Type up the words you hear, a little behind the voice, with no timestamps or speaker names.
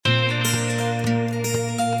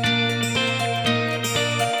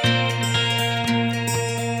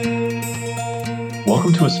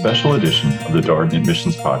Welcome to a special edition of the Darden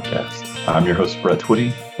Admissions Podcast. I'm your host, Brett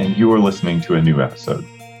Twitty, and you are listening to a new episode.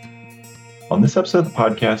 On this episode of the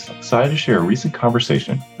podcast, I'm excited to share a recent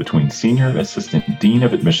conversation between Senior Assistant Dean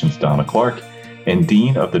of Admissions Dawna Clarke and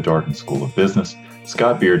Dean of the Darden School of Business,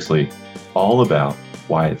 Scott Beardsley, all about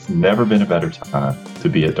why it's never been a better time to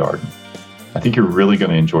be at Darden. I think you're really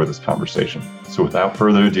going to enjoy this conversation. So without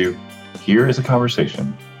further ado, here is a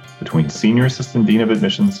conversation between Senior Assistant Dean of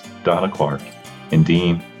Admissions Dawna Clarke and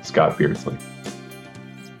Dean Scott Beardsley.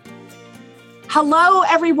 Hello,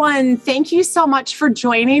 everyone. Thank you so much for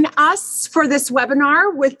joining us for this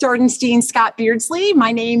webinar with Darden's Dean Scott Beardsley.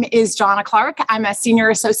 My name is Dawna Clarke. I'm a Senior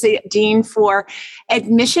Associate Dean for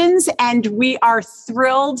Admissions, and we are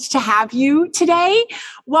thrilled to have you today.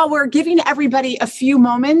 While we're giving everybody a few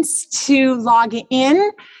moments to log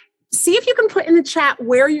in, see if you can put in the chat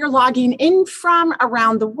where you're logging in from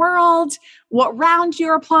around the world, what round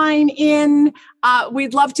you're applying in.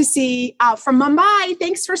 We'd love to see from Mumbai.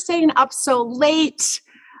 Thanks for staying up so late.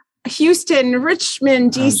 Houston,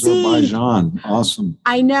 Richmond, DC. Azerbaijan. Awesome.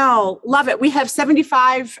 I know. Love it. We have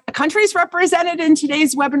 75 countries represented in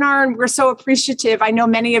today's webinar, and we're so appreciative. I know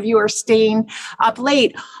many of you are staying up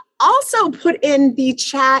late. Also put in the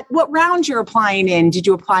chat what round you're applying in. Did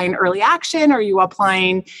you apply in early action? Are you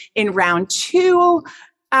applying in round 2?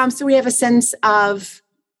 So we have a sense of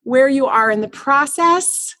where you are in the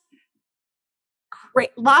process.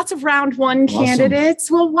 Great. Lots of round 1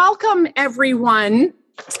 candidates. Well, welcome everyone.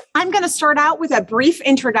 I'm going to start out with a brief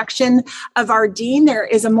introduction of our dean. There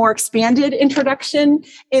is a more expanded introduction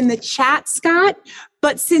in the chat, Scott.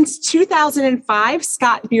 But since 2005,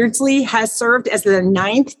 Scott Beardsley has served as the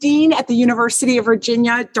 9th dean at the University of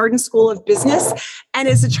Virginia Darden School of Business and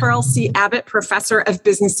is a Charles C. Abbott Professor of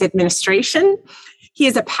Business Administration. He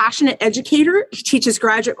is a passionate educator. He teaches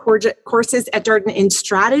graduate courses at Darden in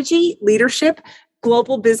strategy, leadership,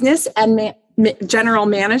 global business, and general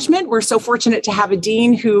management. We're so fortunate to have a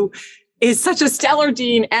dean who is such a stellar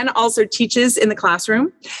dean and also teaches in the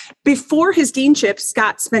classroom. Before his deanship,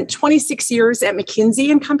 Scott spent 26 years at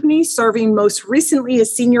McKinsey & Company, serving most recently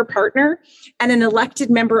as senior partner and an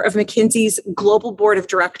elected member of McKinsey's global board of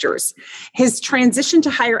directors. His transition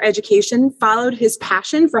to higher education followed his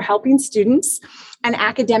passion for helping students and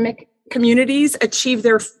academic communities achieve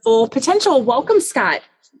their full potential. Welcome, Scott.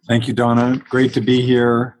 Thank you, Dawna. Great to be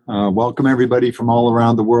here. Welcome everybody from all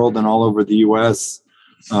around the world and all over the U.S.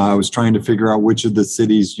 I was trying to figure out which of the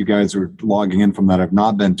cities you guys are logging in from that I've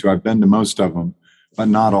not been to. I've been to most of them, but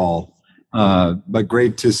not all. But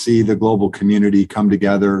great to see the global community come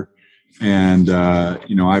together. And,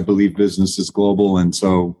 I believe business is global. And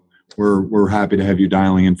so we're happy to have you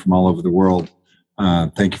dialing in from all over the world.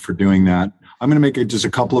 Thank you for doing that. I'm going to make just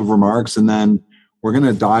a couple of remarks, and then we're going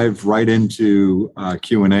to dive right into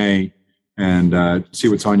Q&A and see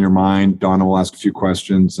what's on your mind. Dawna will ask a few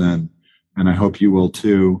questions, and I hope you will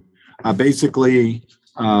too. Basically,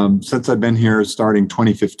 since I've been here starting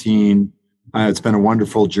 2015, it's been a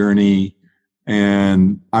wonderful journey,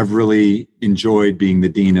 and I've really enjoyed being the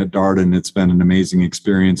dean at Darden. It's been an amazing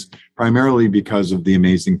experience, primarily because of the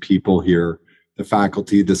amazing people here. The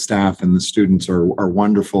faculty, the staff, and the students are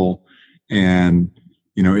wonderful, and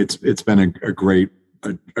it's been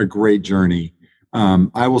a great journey.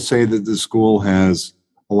 I will say that the school has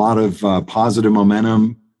a lot of positive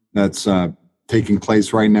momentum that's taking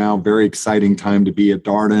place right now. Very exciting time to be at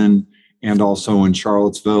Darden, and also in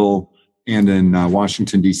Charlottesville and in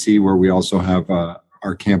Washington, D.C., where we also have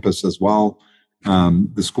our campus as well.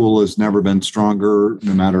 The school has never been stronger,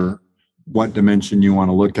 no matter what dimension you want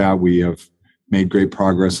to look at. We have made great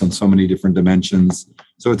progress on so many different dimensions.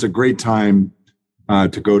 So it's a great time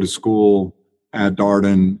to go to school at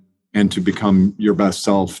Darden and to become your best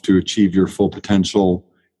self, to achieve your full potential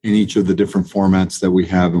in each of the different formats that we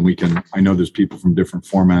have. And I know there's people from different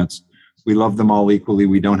formats. We love them all equally.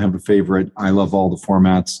 We don't have a favorite. I love all the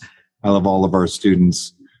formats. I love all of our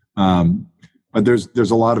students. But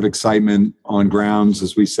there's a lot of excitement on grounds,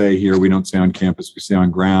 as we say here. We don't say on campus, we say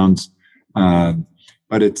on grounds.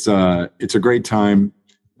 But it's a great time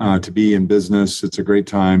to be in business. It's a great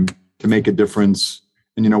time to make a difference.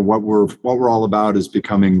 And what we're all about is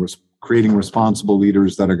creating responsible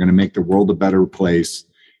leaders that are going to make the world a better place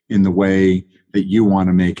in the way that you want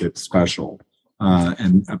to make it special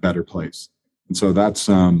and a better place. And so that's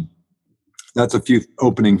a few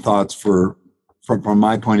opening thoughts from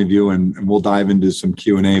my point of view, and we'll dive into some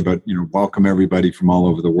Q&A. But welcome everybody from all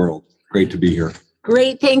over the world. Great to be here.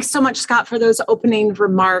 Great. Thanks so much, Scott, for those opening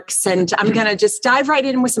remarks. And I'm going to just dive right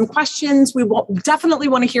in with some questions. We will definitely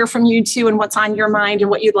want to hear from you too, and what's on your mind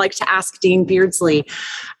and what you'd like to ask Dean Beardsley.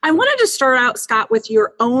 I wanted to start out, Scott, with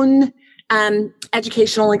your own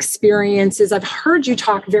educational experiences. I've heard you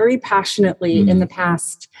talk very passionately in the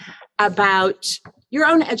past about your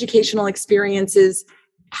own educational experiences,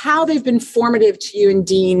 how they've been formative to you and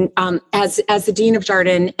Dean as the Dean of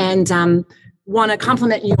Darden, and want to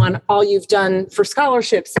compliment you on all you've done for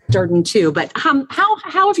scholarships at Darden too. But how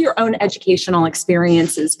have your own educational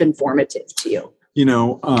experiences been formative to you?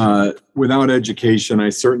 Without education, I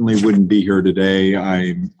certainly wouldn't be here today.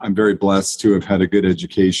 I'm very blessed to have had a good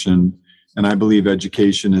education. And I believe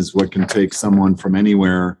education is what can take someone from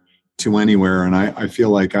anywhere to anywhere. And I feel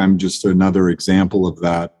like I'm just another example of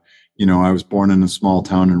that. I was born in a small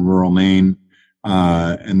town in rural Maine.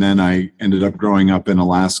 And then I ended up growing up in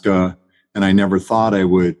Alaska. And I never thought I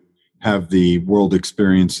would have the world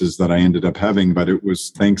experiences that I ended up having. But it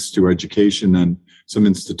was thanks to education and some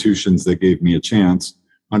institutions that gave me a chance.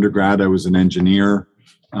 Undergrad, I was an engineer.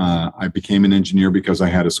 I became an engineer because I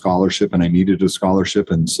had a scholarship and I needed a scholarship.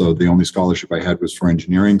 And so the only scholarship I had was for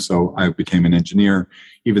engineering. So I became an engineer,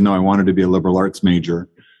 even though I wanted to be a liberal arts major.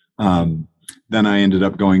 Then I ended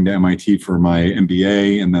up going to MIT for my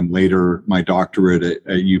MBA and then later my doctorate at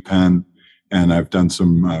UPenn. And I've done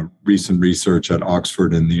some recent research at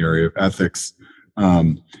Oxford in the area of ethics.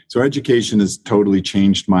 So education has totally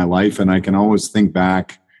changed my life. And I can always think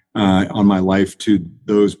back on my life to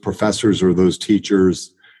those professors or those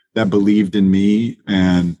teachers that believed in me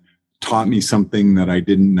and taught me something that I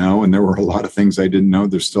didn't know. And there were a lot of things I didn't know.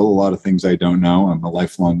 There's still a lot of things I don't know. I'm a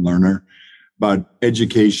lifelong learner. But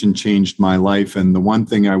education changed my life. And the one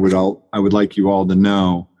thing I would like you all to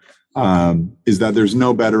know is that there's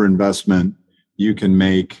no better investment you can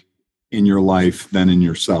make in your life than in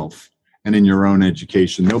yourself and in your own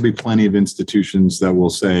education. There'll be plenty of institutions that will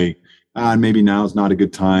say, maybe now is not a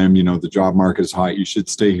good time. The job market is hot. You should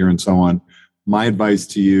stay here and so on. My advice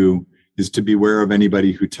to you is to beware of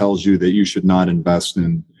anybody who tells you that you should not invest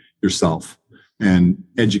in yourself. And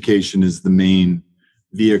education is the main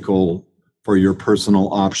vehicle for your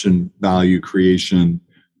personal option value creation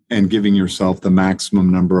and giving yourself the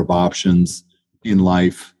maximum number of options in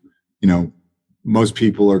life. Most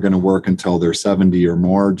people are going to work until they're 70 or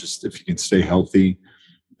more, just if you can stay healthy.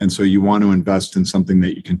 And so you want to invest in something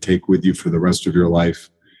that you can take with you for the rest of your life.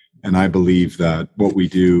 And I believe that what we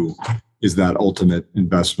do is that ultimate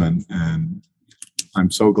investment. And I'm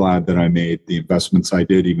so glad that I made the investments I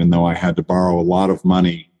did, even though I had to borrow a lot of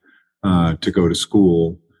money to go to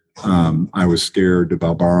school. I was scared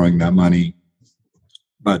about borrowing that money.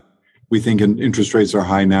 But we think interest rates are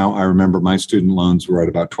high now. I remember my student loans were at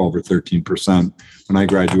about 12 or 13% when I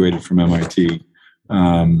graduated from MIT.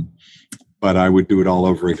 But I would do it all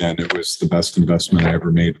over again. It was the best investment I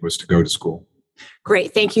ever made was to go to school.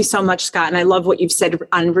 Great. Thank you so much, Scott. And I love what you've said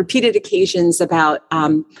on repeated occasions about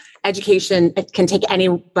education. It can take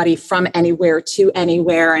anybody from anywhere to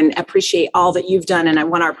anywhere, and appreciate all that you've done. And I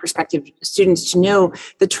want our prospective students to know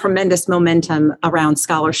the tremendous momentum around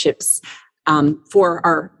scholarships for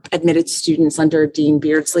our admitted students under Dean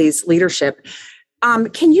Beardsley's leadership.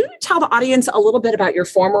 Can you tell the audience a little bit about your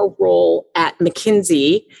former role at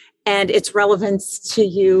McKinsey and its relevance to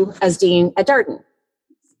you as Dean at Darden?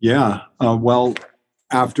 Yeah. Well,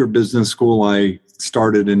 after business school, I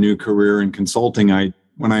started a new career in consulting.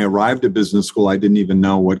 When I arrived at business school, I didn't even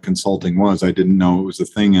know what consulting was. I didn't know it was a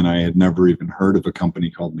thing, and I had never even heard of a company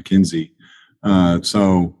called McKinsey.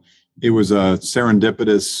 So it was a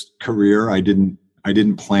serendipitous career. I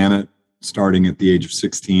didn't plan it starting at the age of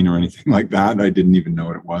 16 or anything like that. I didn't even know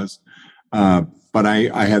what it was. But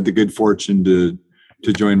I had the good fortune to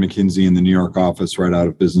join McKinsey in the New York office right out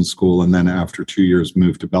of business school. And then after 2 years,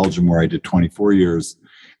 moved to Belgium, where I did 24 years.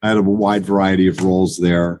 I had a wide variety of roles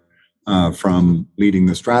there, from leading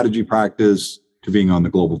the strategy practice to being on the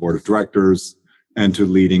global board of directors and to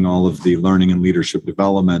leading all of the learning and leadership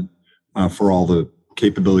development for all the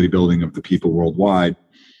capability building of the people worldwide.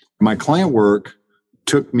 My client work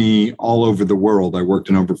took me all over the world. I worked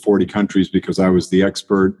in over 40 countries because I was the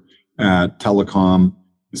expert at telecom,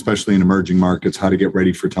 especially in emerging markets, how to get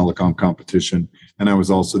ready for telecom competition. And I was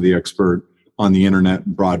also the expert on the internet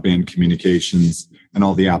and broadband communications and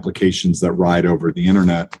all the applications that ride over the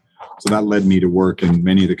internet. So that led me to work in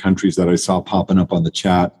many of the countries that I saw popping up on the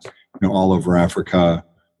chat, all over Africa,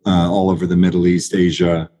 all over the Middle East,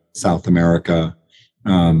 Asia, South America,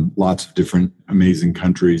 lots of different amazing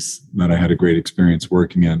countries that I had a great experience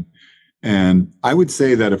working in. And I would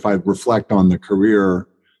say that if I reflect on the career,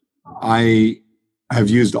 I have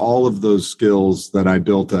used all of those skills that I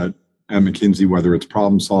built at McKinsey, whether it's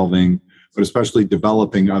problem solving, but especially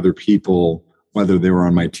developing other people, whether they were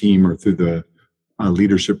on my team or through the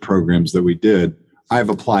leadership programs that we did. I've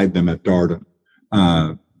applied them at Darden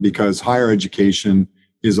because higher education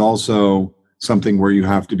is also something where you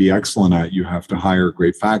have to be excellent at. You have to hire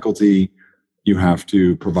great faculty. You have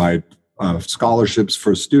to provide scholarships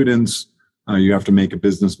for students. You have to make a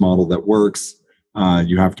business model that works.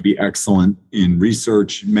 You have to be excellent in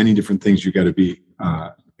research. Many different things you got to be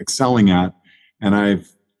excelling at. And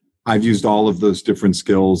I've used all of those different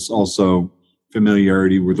skills. Also,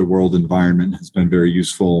 familiarity with the world environment has been very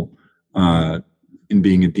useful in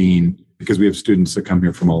being a dean, because we have students that come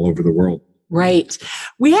here from all over the world. Right.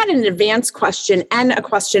 We had an advanced question and a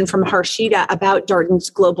question from Harshita about Darden's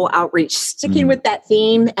global outreach. Sticking with that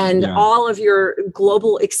theme and all of your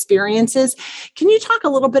global experiences, can you talk a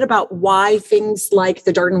little bit about why things like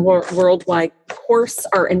the Darden Worldwide course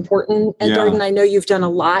are important? And Darden, I know you've done a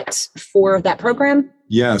lot for that program.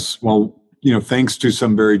 Yes. Well, thanks to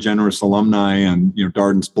some very generous alumni, and,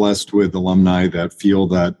 Darden's blessed with alumni that feel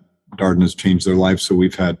that Darden has changed their life. So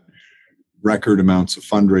we've had record amounts of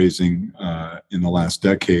fundraising in the last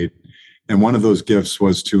decade. And one of those gifts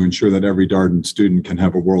was to ensure that every Darden student can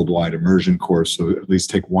have a worldwide immersion course, so at least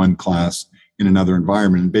take one class in another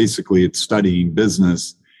environment. And basically, it's studying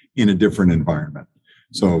business in a different environment.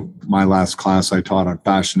 So my last class, I taught on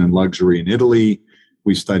fashion and luxury in Italy.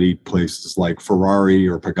 We studied places like Ferrari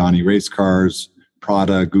or Pagani race cars,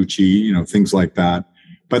 Prada, Gucci, things like that.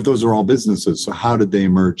 But those are all businesses. So how did they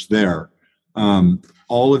emerge there?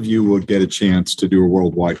 All of you will get a chance to do a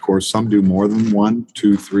worldwide course. Some do more than 1,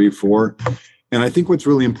 2, 3, 4. And I think what's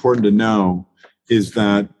really important to know is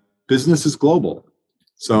that business is global.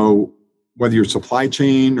 So whether your supply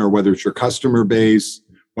chain or whether it's your customer base,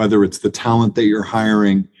 whether it's the talent that you're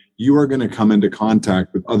hiring, you are going to come into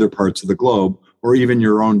contact with other parts of the globe, or even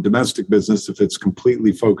your own domestic business, if it's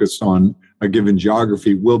completely focused on a given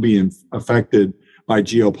geography, will be affected by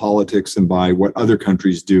geopolitics and by what other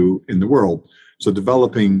countries do in the world. So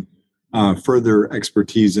developing further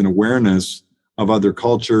expertise and awareness of other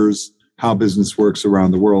cultures, how business works around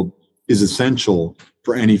the world, is essential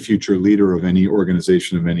for any future leader of any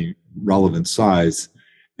organization of any relevant size.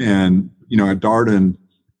 And, at Darden,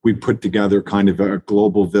 we put together kind of a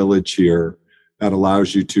global village here that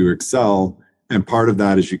allows you to excel. And part of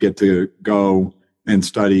that is you get to go and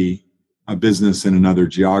study a business in another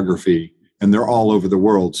geography. And they're all over the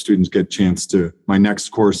world. Students get a chance to, my next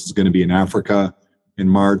course is going to be in Africa in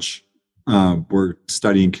March. We're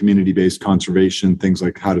studying community-based conservation, things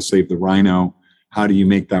like how to save the rhino. How do you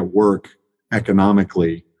make that work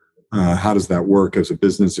economically? How does that work as a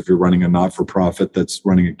business if you're running a not-for-profit that's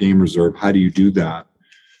running a game reserve? How do you do that?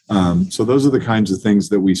 So those are the kinds of things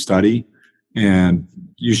that we study. And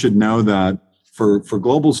you should know that for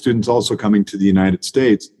global students also coming to the United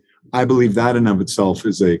States, I believe that in of itself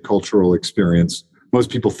is a cultural experience. Most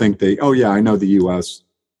people think I know the US.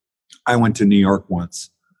 I went to New York once,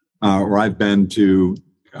 or I've been to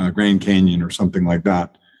Grand Canyon or something like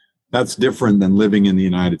that. That's different than living in the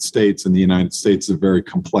United States. And the United States is a very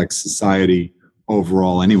complex society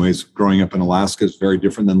overall. Anyways, growing up in Alaska is very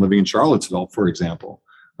different than living in Charlottesville, for example.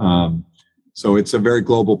 So it's a very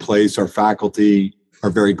global place. Our faculty are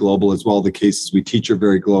very global as well. The cases we teach are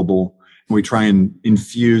very global. We try and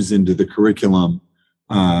infuse into the curriculum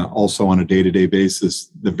also on a day-to-day basis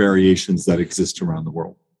the variations that exist around the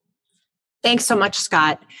world. Thanks so much,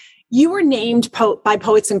 Scott. You were named by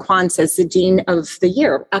Poets and Quants as the Dean of the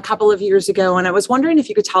Year a couple of years ago, and I was wondering if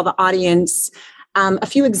you could tell the audience a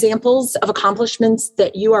few examples of accomplishments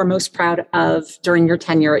that you are most proud of during your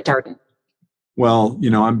tenure at Darden. Well,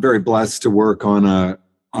 I'm very blessed to work on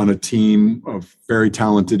a team of very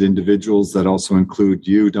talented individuals that also include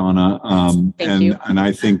you, Dawna. Thank you. And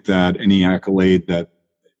I think that any accolade that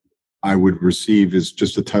I would receive is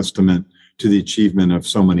just a testament to the achievement of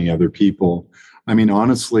so many other people. I mean,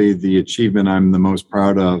 honestly, the achievement I'm the most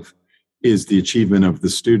proud of is the achievement of the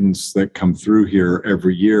students that come through here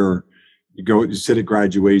every year. You sit at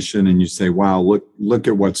graduation and you say, wow, look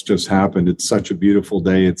at what's just happened. It's such a beautiful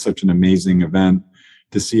day. It's such an amazing event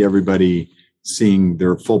to see everybody seeing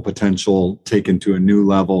their full potential taken to a new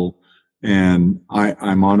level. And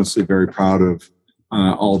I'm honestly very proud of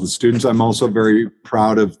all the students. I'm also very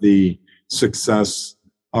proud of the success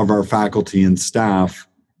of our faculty and staff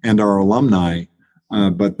and our alumni.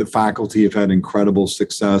 But the faculty have had incredible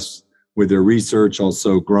success with their research,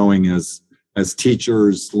 also growing as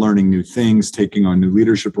teachers, learning new things, taking on new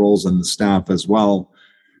leadership roles, and the staff as well.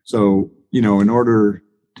 So, in order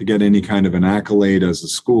to get any kind of an accolade as a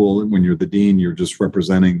school, when you're the dean, you're just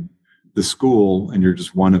representing the school and you're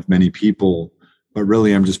just one of many people. But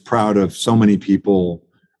really, I'm just proud of so many people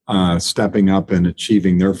stepping up and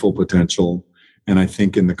achieving their full potential. And I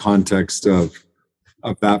think in the context of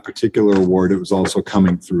that particular award, it was also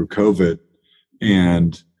coming through COVID.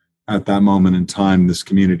 And at that moment in time, this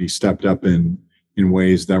community stepped up in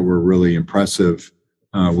ways that were really impressive.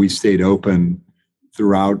 We stayed open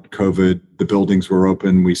throughout COVID. The buildings were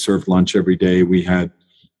open. We served lunch every day. We had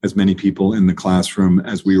as many people in the classroom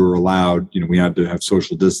as we were allowed. We had to have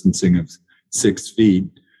social distancing of 6 feet,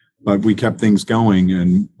 but we kept things going,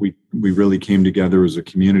 and we really came together as a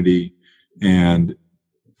community. And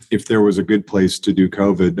if there was a good place to do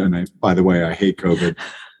COVID, and by the way, I hate COVID,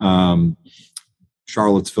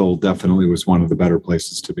 Charlottesville definitely was one of the better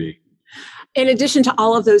places to be. In addition to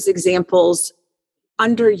all of those examples,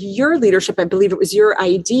 under your leadership, I believe it was your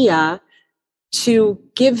idea to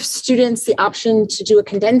give students the option to do a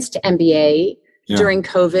condensed MBA during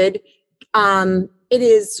COVID. It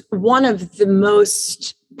is one of the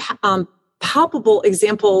most palpable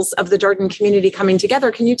examples of the Darden community coming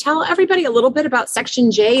together. Can you tell everybody a little bit about Section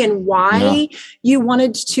J and why you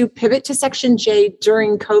wanted to pivot to Section J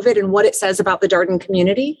during COVID and what it says about the Darden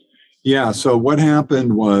community? Yeah. So what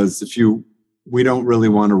happened was, we don't really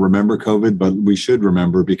want to remember COVID, but we should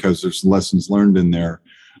remember because there's lessons learned in there.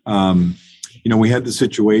 We had the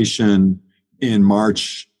situation in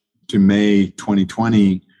March to May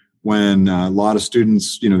 2020 when a lot of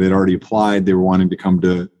students, they'd already applied, they were wanting to come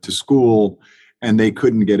to school, and they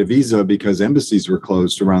couldn't get a visa because embassies were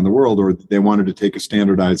closed around the world, or they wanted to take a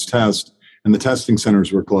standardized test and the testing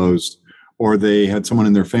centers were closed, or they had someone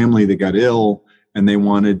in their family that got ill and they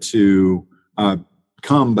wanted to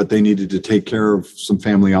come, but they needed to take care of some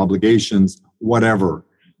family obligations, whatever,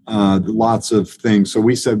 lots of things. So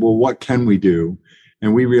we said, well, what can we do?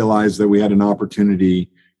 And we realized that we had an opportunity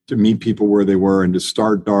to meet people where they were and to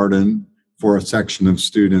start Darden for a section of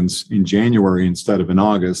students in January instead of in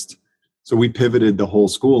August. So we pivoted the whole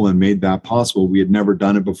school and made that possible. We had never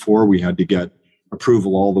done it before. We had to get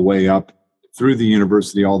approval all the way up through the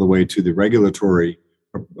university, all the way to the regulatory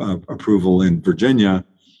approval in Virginia.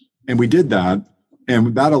 And we did that.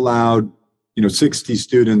 And that allowed, 60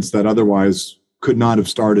 students that otherwise could not have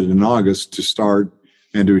started in August to start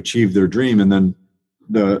and to achieve their dream. And then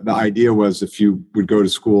the idea was, if you would go to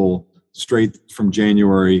school straight from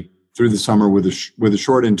January through the summer with a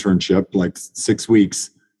short internship, like 6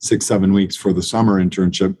 weeks, 7 weeks for the summer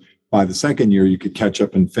internship, by the second year, you could catch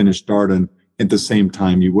up and finish Darden at the same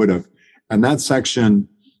time you would have. And that section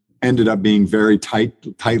ended up being very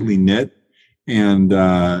tightly knit, and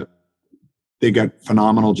they got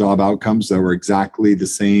phenomenal job outcomes that were exactly the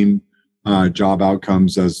same job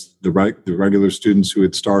outcomes as the regular students who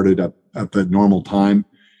had started at the normal time.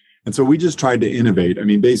 And so we just tried to innovate. I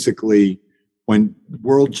mean, basically, when the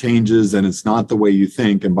world changes and it's not the way you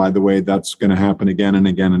think, and by the way, that's going to happen again and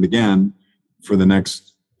again and again for the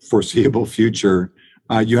next foreseeable future,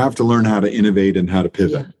 you have to learn how to innovate and how to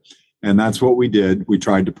pivot. And that's what we did. We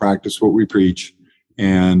tried to practice what we preach,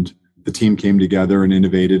 and the team came together and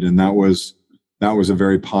innovated. And that was a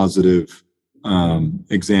very positive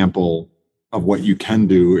example of what you can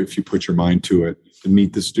do if you put your mind to it, to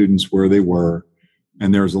meet the students where they were.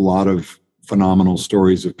 And there's a lot of phenomenal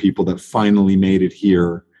stories of people that finally made it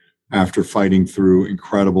here after fighting through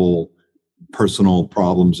incredible personal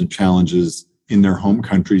problems and challenges in their home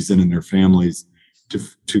countries and in their families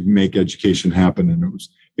to make education happen. And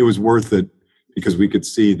it was worth it because we could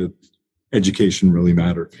see that education really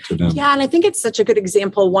mattered to them. Yeah, and I think it's such a good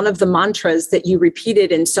example. One of the mantras that you repeated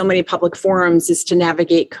in so many public forums is to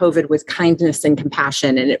navigate COVID with kindness and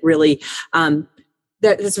compassion. And it really,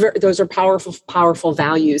 those are powerful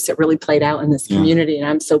values that really played out in this community, and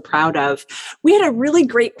I'm so proud of. We had a really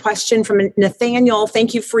great question from Nathaniel.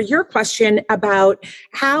 Thank you for your question about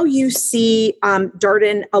how you see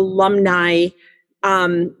Darden alumni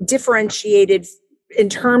differentiated in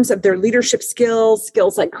terms of their leadership skills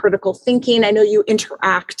like critical thinking. I know you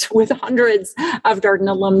interact with hundreds of Darden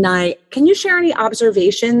alumni. Can you share any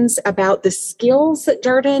observations about the skills that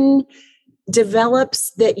Darden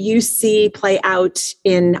develops that you see play out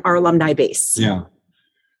in our alumni base? Yeah.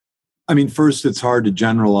 I mean, first, it's hard to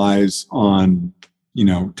generalize on,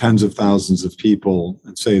 tens of thousands of people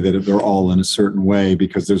and say that they're all in a certain way,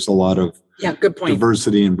 because there's a lot of good point.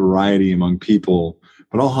 Diversity and variety among people.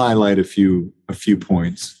 But I'll highlight a few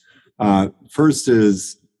points. First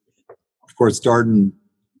is, of course, Darden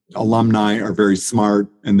alumni are very smart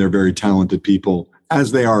and they're very talented people,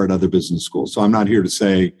 as they are at other business schools. So I'm not here to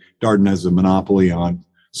say Darden has a monopoly on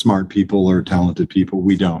smart people or talented people.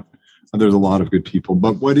 We don't. There's a lot of good people.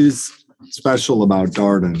 But what is special about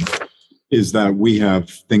Darden is that we have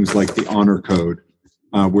things like the honor code,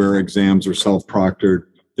 where exams are self-proctored.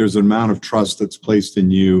 There's an amount of trust that's placed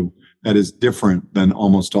in you that is different than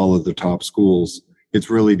almost all of the top schools. It's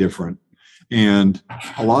really different. And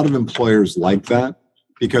a lot of employers like that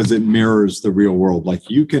because it mirrors the real world. Like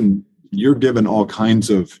you're given all kinds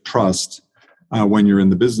of trust when you're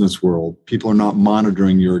in the business world. People are not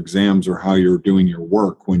monitoring your exams or how you're doing your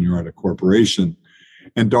work when you're at a corporation.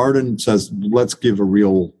 And Darden says, let's give a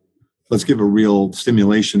real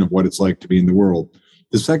stimulation of what it's like to be in the world.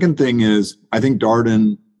 The second thing is, I think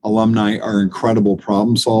Darden alumni are incredible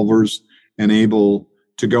problem solvers and able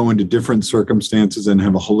to go into different circumstances and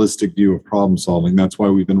have a holistic view of problem solving. That's why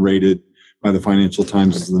we've been rated by the Financial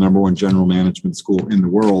Times as the #1 general management school in the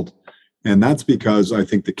world. And that's because I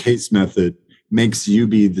think the case method makes you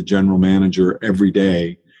be the general manager every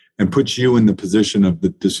day and puts you in the position of the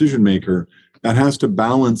decision maker that has to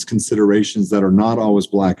balance considerations that are not always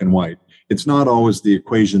black and white. It's not always the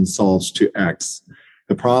equation solves to X.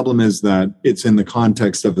 The problem is that it's in the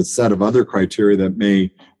context of a set of other criteria that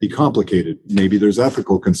may be complicated. Maybe there's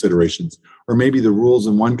ethical considerations, or maybe the rules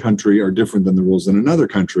in one country are different than the rules in another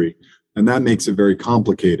country, and that makes it very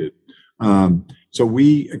complicated. So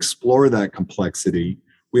we explore that complexity.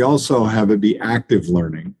 We also have it be active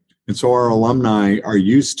learning. And so our alumni are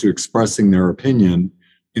used to expressing their opinion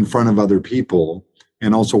in front of other people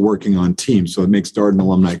and also working on teams. So it makes Darden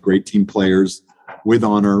alumni great team players with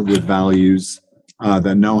honor, with values,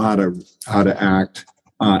 that know how to act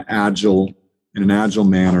in an agile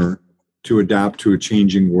manner to adapt to a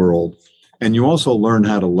changing world. And you also learn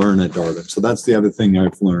how to learn at Darden. So that's the other thing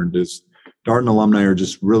I've learned is Darden alumni are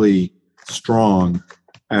just really strong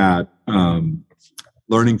at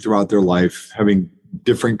learning throughout their life, having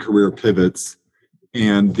different career pivots.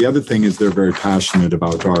 And the other thing is they're very passionate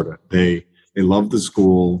about Darden. They love the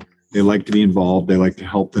school. They like to be involved. They like to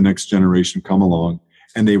help the next generation come along,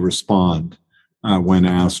 and they respond when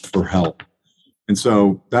asked for help. And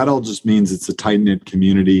so that all just means it's a tight-knit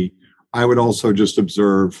community. I would also just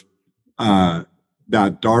observe that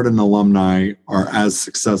Darden alumni are as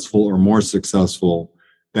successful or more successful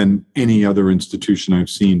than any other institution I've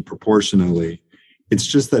seen proportionally. It's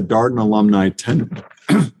just that Darden alumni tend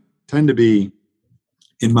to be,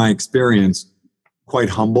 in my experience, quite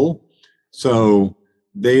humble. So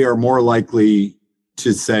they are more likely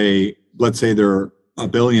to say, let's say they're a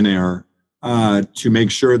billionaire, to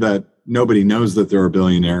make sure that nobody knows that they're a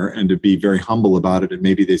billionaire and to be very humble about it. And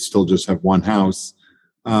maybe they still just have one house.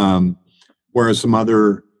 Whereas some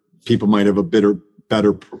other people might have a better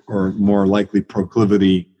or more likely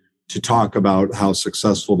proclivity to talk about how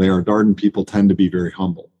successful they are. Darden people tend to be very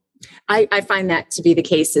humble. I find that to be the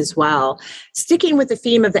case as well. Sticking with the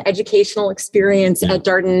theme of the educational experience at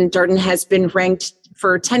Darden, Darden has been ranked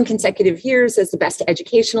for 10 consecutive years as the best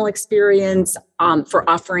educational experience for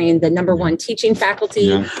offering the #1 teaching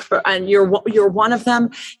faculty. And you're one of them.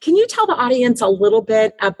 Can you tell the audience a little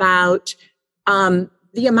bit about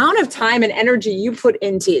the amount of time and energy you put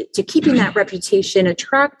into keeping that reputation,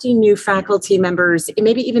 attracting new faculty members, and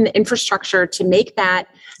maybe even the infrastructure to make that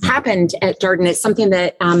happen at Darden? It's something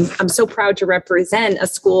that I'm so proud to represent, a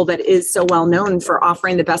school that is so well known for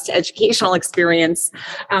offering the best educational experience.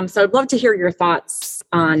 So I'd love to hear your thoughts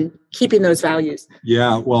on keeping those values.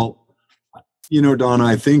 Yeah, well, Dawna,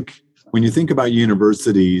 I think when you think about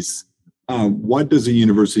universities, what does a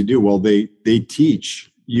university do? Well, they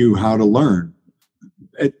teach you how to learn.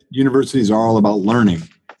 Universities are all about learning.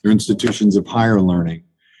 They're institutions of higher learning.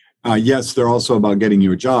 Yes, they're also about getting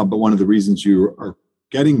you a job, but one of the reasons you are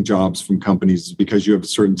getting jobs from companies is because you have a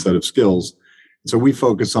certain set of skills. So we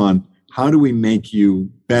focus on how do we make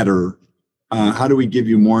you better? How do we give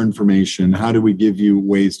you more information? How do we give you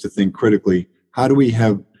ways to think critically? How do we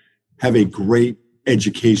have a great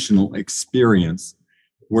educational experience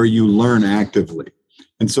where you learn actively?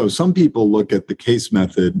 And so some people look at the case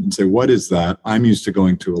method and say, what is that? I'm used to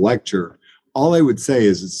going to a lecture. All I would say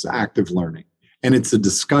is it's active learning. And it's a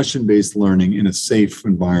discussion-based learning in a safe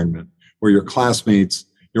environment where your classmates,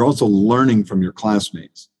 you're also learning from your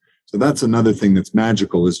classmates. So that's another thing that's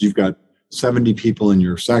magical is you've got 70 people in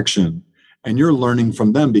your section and you're learning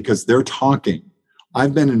from them because they're talking.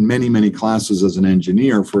 I've been in many, many classes as an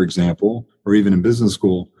engineer, for example, or even in business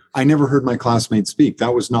school. I never heard my classmates speak.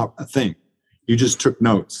 That was not a thing. You just took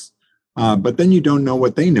notes, but then you don't know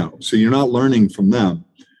what they know. So you're not learning from them.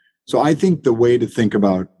 So I think the way to think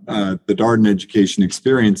about the Darden education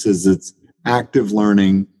experience is it's active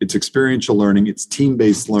learning, it's experiential learning, it's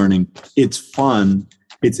team-based learning, it's fun,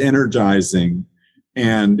 it's energizing,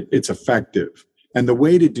 and it's effective. And the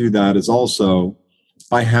way to do that is also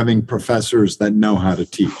by having professors that know how to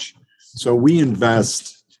teach. So we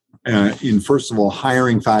invest in, first of all,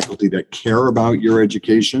 hiring faculty that care about your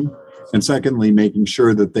education. And secondly, making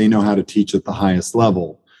sure that they know how to teach at the highest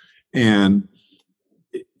level. And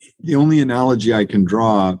the only analogy I can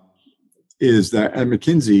draw is that at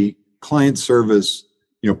McKinsey, client service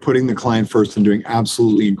putting the client first and doing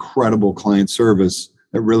absolutely incredible client service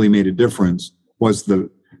that really made a difference was the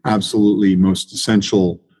absolutely most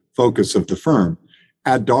essential focus of the firm.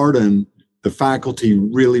 At Darden, the faculty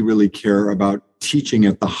really, really care about teaching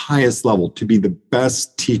at the highest level, to be the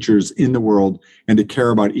best teachers in the world and to care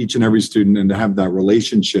about each and every student and to have that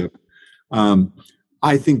relationship.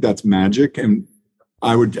 I think that's magic. And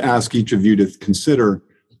I would ask each of you to consider,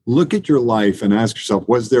 look at your life and ask yourself,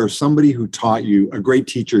 was there somebody who taught you, a great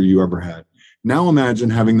teacher you ever had? Now imagine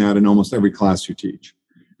having that in almost every class you teach.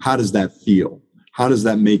 How does that feel? How does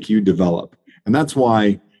that make you develop? And that's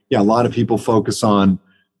why, a lot of people focus on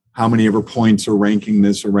how many ever points or ranking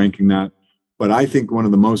this or ranking that. But I think one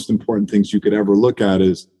of the most important things you could ever look at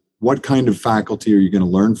is what kind of faculty are you going to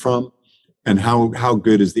learn from, and how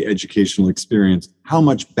good is the educational experience? How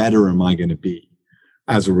much better am I going to be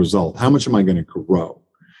as a result? How much am I going to grow?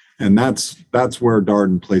 And that's where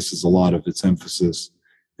Darden places a lot of its emphasis.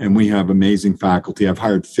 And we have amazing faculty. I've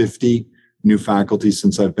hired 50 new faculty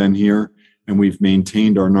since I've been here, and we've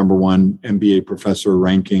maintained our #1 MBA professor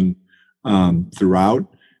ranking throughout.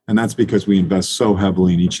 And that's because we invest so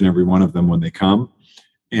heavily in each and every one of them when they come.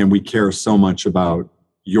 And we care so much about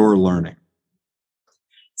your learning.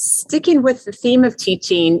 Sticking with the theme of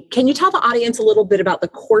teaching, can you tell the audience a little bit about the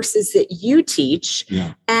courses that you teach?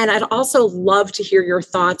 Yeah. And I'd also love to hear your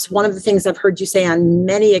thoughts. One of the things I've heard you say on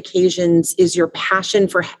many occasions is your passion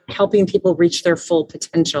for helping people reach their full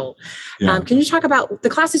potential. Yeah. Can you talk about the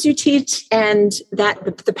classes you teach and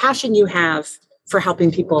the passion you have for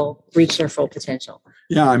helping people reach their full potential?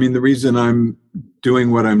 Yeah, I mean, the reason I'm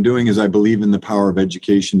doing what I'm doing is I believe in the power of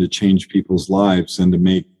education to change people's lives and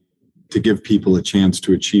to give people a chance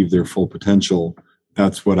to achieve their full potential.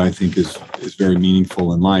 That's what I think is very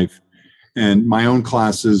meaningful in life. And my own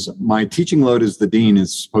classes, my teaching load as the dean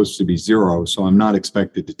is supposed to be 0, so I'm not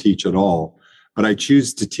expected to teach at all. But I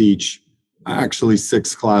choose to teach actually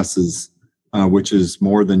 6 classes, which is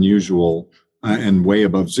more than usual and way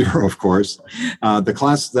above 0, of course. The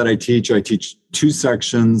classes that I teach 2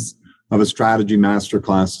 sections of a strategy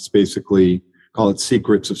masterclass. It's basically, call it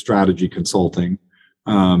Secrets of Strategy Consulting.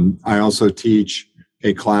 I also teach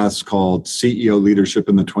a class called CEO Leadership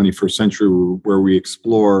in the 21st Century, where we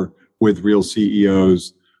explore with real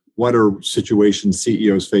CEOs, what are situations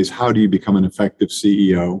CEOs face? How do you become an effective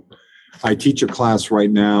CEO? I teach a class right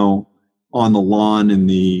now on the lawn in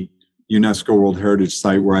the UNESCO World Heritage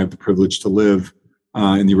Site where I have the privilege to live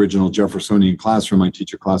in the original Jeffersonian classroom. I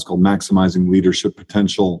teach a class called Maximizing Leadership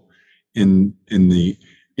Potential in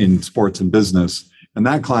sports and business. And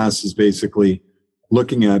that class is basically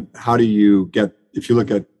looking at how do you get, if you look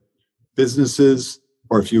at businesses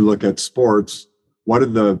or if you look at sports, what are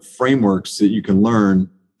the frameworks that you can learn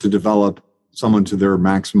to develop someone to their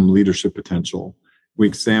maximum leadership potential? We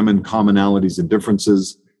examine commonalities and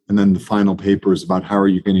differences, and then the final paper is about how are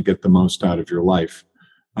you going to get the most out of your life.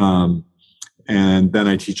 And then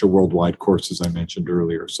I teach a worldwide course, as I mentioned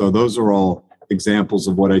earlier. So those are all examples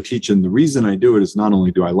of what I teach. And the reason I do it is not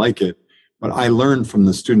only do I like it, but I learn from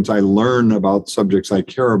the students. I learn about subjects I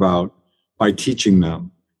care about by teaching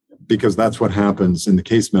them, because that's what happens in the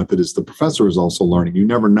case method is the professor is also learning. You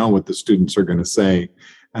never know what the students are going to say.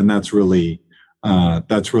 And that's really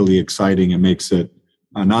exciting. It makes it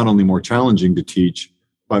not only more challenging to teach,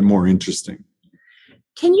 but more interesting.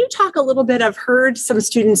 Can you talk a little bit? I've heard some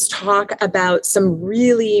students talk about some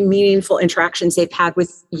really meaningful interactions they've had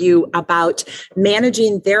with you about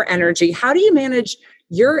managing their energy. How do you manage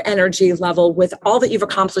your energy level with all that you've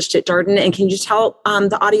accomplished at Darden? And can you tell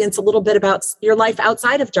the audience a little bit about your life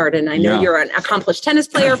outside of Darden? I know you're an accomplished tennis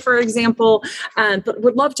player, for example, but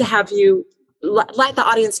would love to have you let the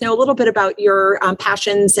audience know a little bit about your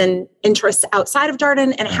passions and interests outside of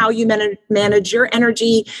Darden and how you manage your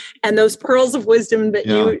energy and those pearls of wisdom that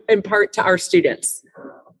you impart to our students.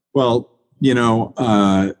 Well,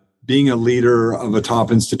 being a leader of a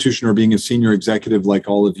top institution or being a senior executive like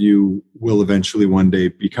all of you will eventually one day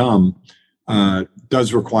become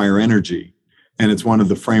does require energy. And it's one of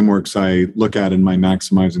the frameworks I look at in my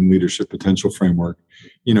Maximizing Leadership Potential framework.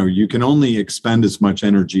 You can only expend as much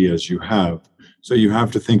energy as you have. So you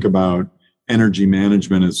have to think about energy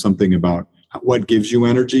management as something about what gives you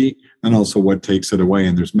energy and also what takes it away.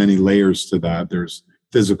 And there's many layers to that. There's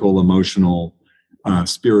physical, emotional,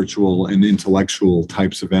 spiritual, and intellectual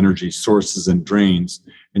types of energy sources and drains.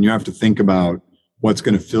 And you have to think about what's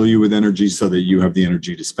going to fill you with energy so that you have the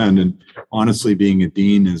energy to spend. And honestly, being a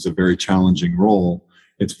dean is a very challenging role.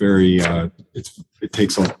 It's it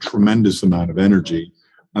takes a tremendous amount of energy.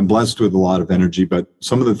 I'm blessed with a lot of energy, but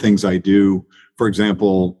some of the things I do, for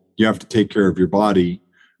example, you have to take care of your body.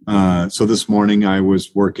 So this morning I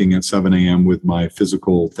was working at 7 a.m. with my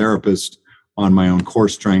physical therapist on my own core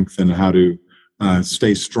strength and how to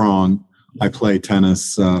stay strong. I play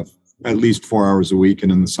tennis at least 4 hours a week,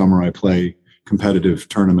 and in the summer I play competitive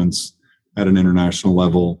tournaments at an international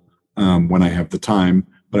level when I have the time,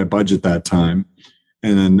 but I budget that time.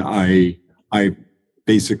 And then I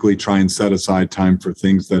basically try and set aside time for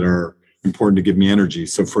things that are important to give me energy.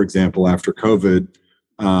 So for example, after COVID,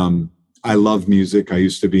 I love music. I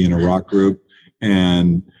used to be in a rock group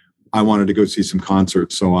and I wanted to go see some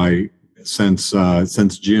concerts. So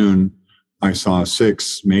since June, I saw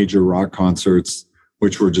 6 major rock concerts,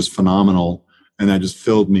 which were just phenomenal. And that just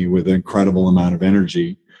filled me with an incredible amount of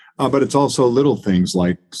energy. But it's also little things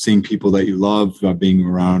like seeing people that you love, being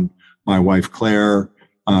around my wife, Claire,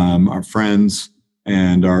 our friends,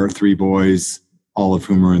 and our 3 boys, all of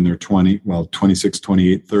whom are in their 26,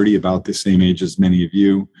 28, 30, about the same age as many of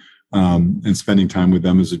you. And spending time with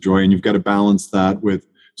them is a joy. And you've got to balance that with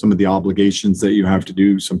some of the obligations that you have to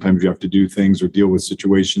do. Sometimes you have to do things or deal with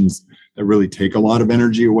situations that really take a lot of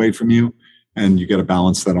energy away from you. And you got to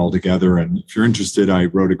balance that all together. And if you're interested, I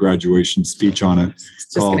wrote a graduation speech on it.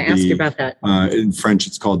 Just going to ask you about that. In French,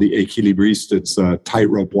 it's called the Équilibriste. It's a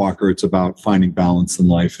tightrope walker. It's about finding balance in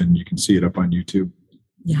life. And you can see it up on YouTube.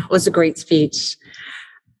 Yeah, it was a great speech.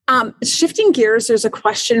 Shifting gears, there's a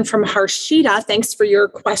question from Harshita. Thanks for your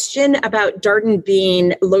question about Darden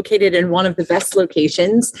being located in one of the best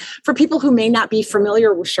locations. For people who may not be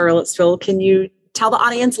familiar with Charlottesville, can you tell the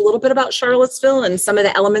audience a little bit about Charlottesville and some of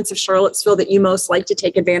the elements of Charlottesville that you most like to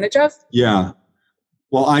take advantage of? Yeah.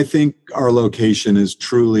 Well, I think our location is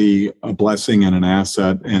truly a blessing and an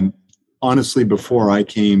asset. And honestly, before I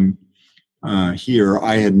came here,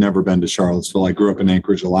 I had never been to Charlottesville. I grew up in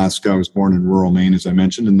Anchorage, Alaska. I was born in rural Maine, as I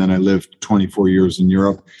mentioned, and then I lived 24 years in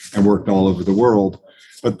Europe and worked all over the world.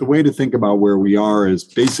 But the way to think about where we are is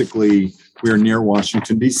basically we are near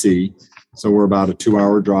Washington, D.C., so we're about a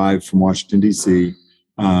 2-hour drive from Washington, D.C.,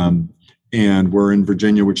 and we're in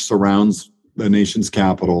Virginia, which surrounds the nation's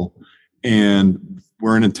capital. And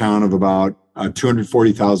we're in a town of about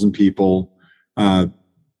 240,000 people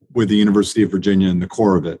with the University of Virginia in the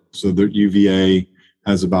core of it. So the UVA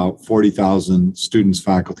has about 40,000 students,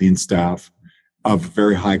 faculty, and staff of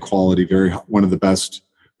very high quality, one of the best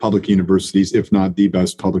public universities, if not the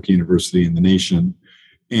best public university in the nation.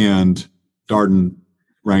 And Darden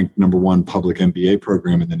ranked #1 public MBA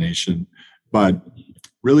program in the nation. But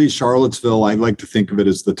really, Charlottesville, I like to think of it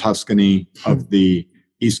as the Tuscany of the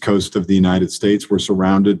East Coast of the United States. We're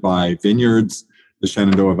surrounded by vineyards, the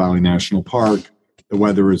Shenandoah Valley National Park. The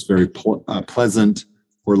weather is very pleasant.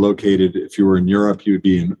 We're located, if you were in Europe, you would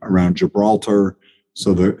be around Gibraltar.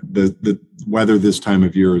 So the weather this time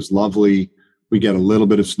of year is lovely. We get a little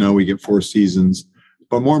bit of snow. We get 4 seasons.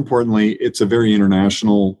 But more importantly, it's a very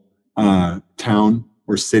international town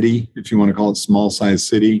or city, if you want to call it small-sized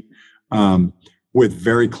city, with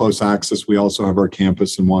very close access. We also have our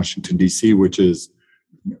campus in Washington, D.C., which is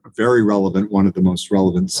very relevant, one of the most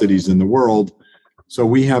relevant cities in the world. So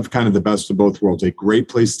we have kind of the best of both worlds, a great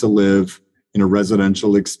place to live in a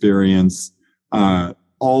residential experience,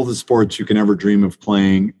 all the sports you can ever dream of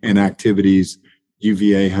playing and activities.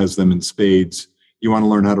 UVA has them in spades. You want to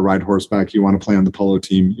learn how to ride horseback. You want to play on the polo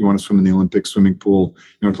team. You want to swim in the Olympic swimming pool.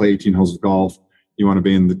 You want to play 18 holes of golf. You want to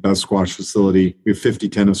be in the best squash facility. We have 50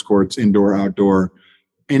 tennis courts, indoor, outdoor,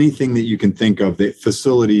 anything that you can think of. The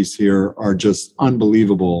facilities here are just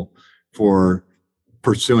unbelievable for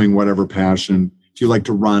pursuing whatever passion. If you like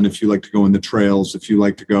to run, if you like to go in the trails, if you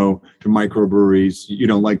like to go to microbreweries, you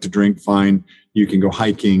don't like to drink, fine. You can go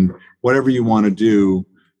hiking, whatever you want to do.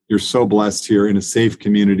 You're so blessed here in a safe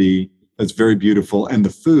community that's very beautiful. And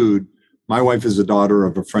the food, my wife is a daughter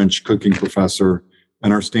of a French cooking professor,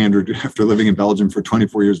 and our standard after living in Belgium for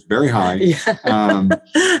 24 years, very high. Yeah.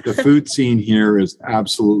 The food scene here is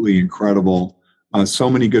absolutely incredible. So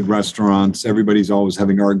many good restaurants. Everybody's always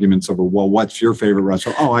having arguments over, well, what's your favorite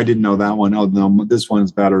restaurant? Oh, I didn't know that one. Oh, no, this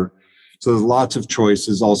one's better. So there's lots of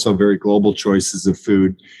choices, also very global choices of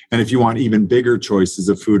food. And if you want even bigger choices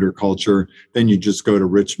of food or culture, then you just go to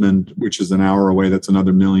Richmond, which is an hour away. That's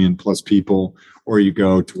another 1 million+ people. Or you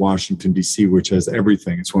go to Washington, D.C., which has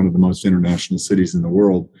everything. It's one of the most international cities in the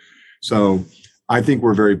world. So I think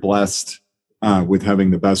we're very blessed with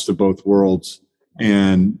having the best of both worlds.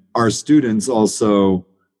 And our students also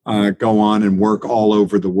go on and work all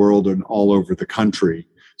over the world and all over the country.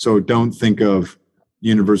 So don't think of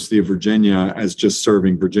University of Virginia as just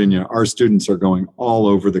serving Virginia. Our students are going all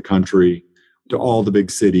over the country to all the big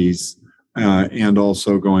cities and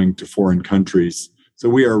also going to foreign countries. So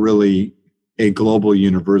we are really a global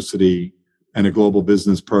university and a global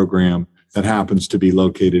business program that happens to be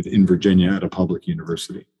located in Virginia at a public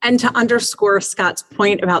university. And to underscore Scott's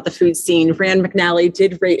point about the food scene, Rand McNally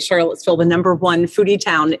did rate Charlottesville the #1 foodie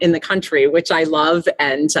town in the country, which I love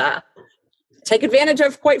and take advantage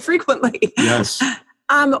of quite frequently. Yes.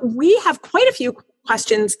 We have quite a few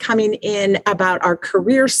questions coming in about our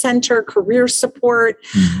career center, career support.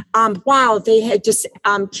 Wow, they had just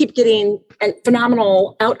keep getting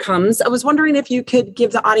phenomenal outcomes. I was wondering if you could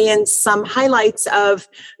give the audience some highlights of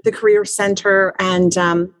the career center and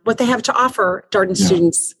what they have to offer Darden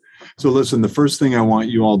students. So listen, the first thing I want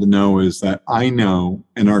you all to know is that I know,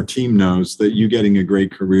 and our team knows, that you getting a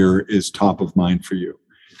great career is top of mind for you.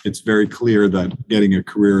 It's very clear that getting a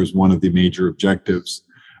career is one of the major objectives.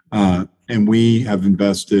 And we have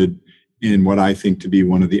invested in what I think to be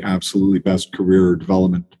one of the absolutely best career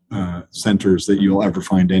development centers that you'll ever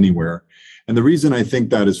find anywhere. And the reason I think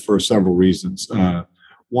that is for several reasons.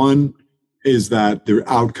 One is that the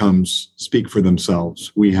outcomes speak for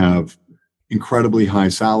themselves. We have incredibly high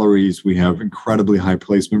salaries. We have incredibly high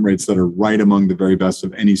placement rates that are right among the very best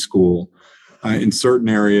of any school. In certain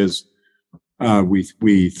areas,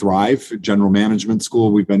 we thrive. General management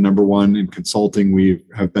school, we've been #1. In consulting, we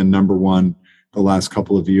have been #1 the last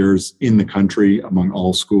couple of years in the country among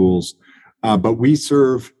all schools. But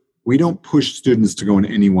we don't push students to go in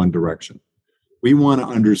any one direction. We want to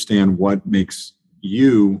understand what makes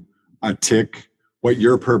you tick, what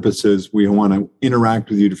your purpose is. We want to interact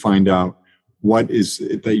with you to find out what is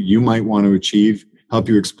it that you might want to achieve, help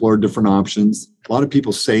you explore different options. A lot of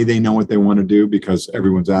people say they know what they want to do because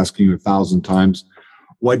everyone's asking you 1,000 times,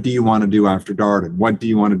 what do you want to do after Darden? What do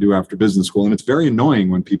you want to do after business school? And it's very annoying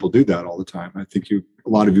when people do that all the time. I think a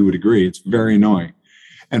lot of you would agree. It's very annoying.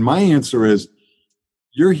 And my answer is,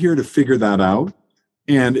 you're here to figure that out.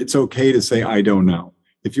 And it's okay to say, I don't know.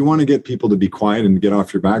 If you want to get people to be quiet and get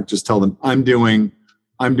off your back, just tell them, I'm doing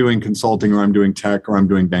consulting, or I'm doing tech, or I'm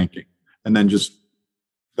doing banking. And then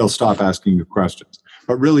they'll stop asking you questions.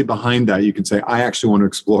 But really behind that, you can say, I actually want to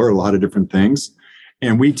explore a lot of different things.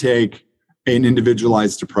 And we take an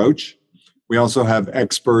individualized approach. We also have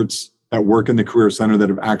experts that work in the Career Center that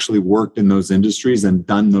have actually worked in those industries and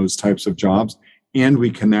done those types of jobs. And we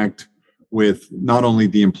connect with not only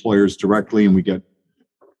the employers directly, and we get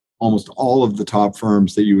almost all of the top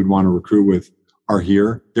firms that you would want to recruit with are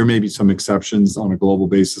here. There may be some exceptions on a global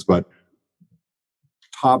basis, but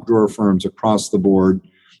top drawer firms across the board.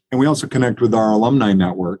 And we also connect with our alumni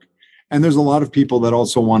network. And there's a lot of people that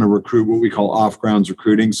also want to recruit what we call off-grounds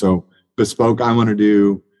recruiting. So bespoke, I want to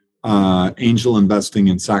do angel investing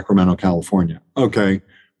in Sacramento, California. Okay,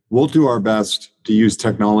 we'll do our best to use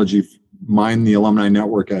technology, mine the alumni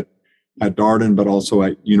network at Darden, but also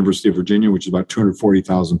at University of Virginia, which is about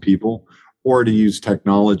 240,000 people, or to use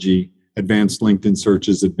technology, advanced LinkedIn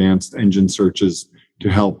searches, advanced engine searches to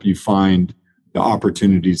help you find the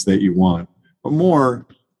opportunities that you want, but more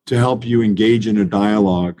to help you engage in a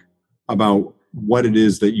dialogue about what it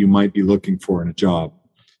is that you might be looking for in a job.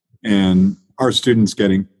 And our students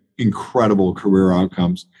getting incredible career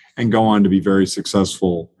outcomes and go on to be very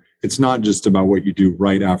successful. It's not just about what you do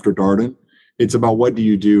right after Darden. It's about what do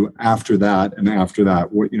you do after that, and after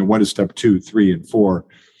that, what is step 2, 3, and 4.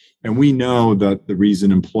 And we know that the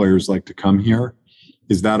reason employers like to come here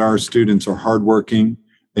is that our students are hardworking,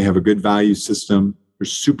 they have a good value system, they're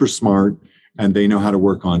super smart, and they know how to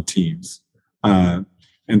work on teams.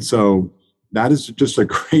 And so that is just a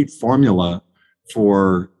great formula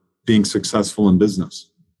for being successful in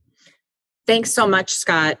business. Thanks so much,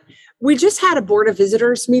 Scott. We just had a Board of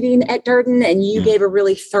Visitors meeting at Darden, and you gave a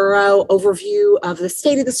really thorough overview of the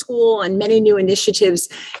state of the school and many new initiatives.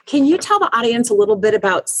 Can you tell the audience a little bit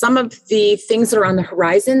about some of the things that are on the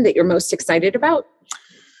horizon that you're most excited about?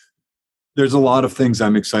 There's a lot of things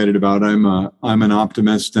I'm excited about. I'm an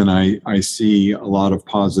optimist, and I see a lot of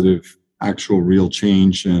positive, actual real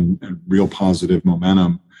change and real positive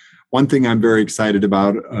momentum. One thing I'm very excited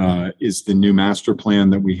about is the new master plan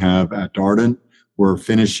that we have at Darden. We're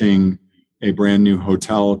finishing a brand new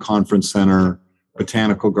hotel, conference center,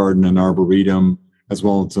 botanical garden, and arboretum, as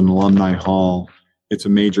well as an alumni hall. It's a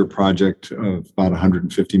major project of about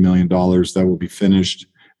 $150 million that will be finished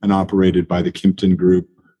and operated by the Kimpton Group,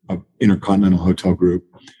 of Intercontinental Hotel Group,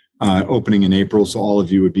 opening in April. So all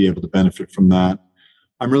of you would be able to benefit from that.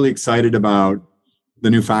 I'm really excited about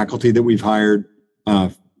the new faculty that we've hired.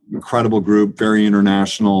 Incredible group, very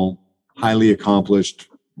international, highly accomplished,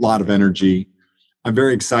 a lot of energy. I'm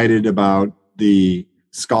very excited about the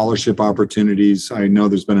scholarship opportunities. I know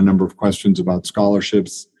there's been a number of questions about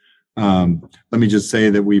scholarships. Let me just say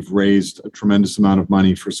that we've raised a tremendous amount of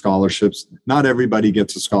money for scholarships. Not everybody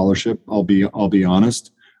gets a scholarship, I'll be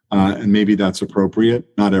honest. and maybe that's appropriate.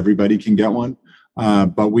 Not everybody can get one,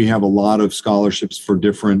 but we have a lot of scholarships for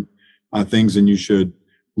different things, and you should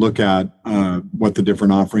look at what the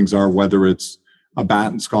different offerings are, whether it's a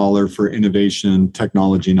Batten Scholar for innovation,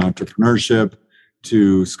 technology, and entrepreneurship,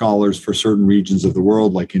 to scholars for certain regions of the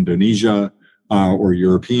world like Indonesia or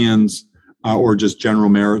Europeans, or just general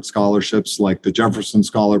merit scholarships like the Jefferson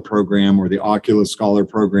Scholar Program or the Oculus Scholar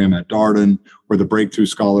Program at Darden or the Breakthrough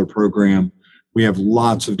Scholar Program. We have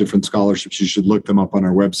lots of different scholarships. You should look them up on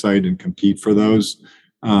our website and compete for those.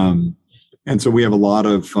 And so we have a lot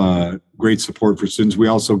of great support for students. We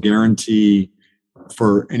also guarantee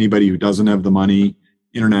for anybody who doesn't have the money,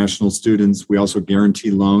 international students, we also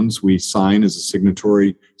guarantee loans. We sign as a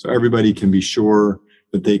signatory, so everybody can be sure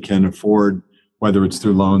that they can afford, whether it's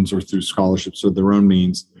through loans or through scholarships or their own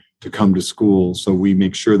means, to come to school. So we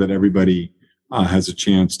make sure that everybody has a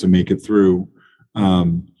chance to make it through.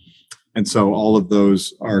 And so all of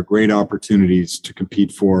those are great opportunities to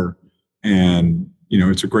compete for. And,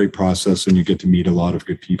 it's a great process, and you get to meet a lot of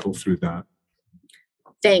good people through that.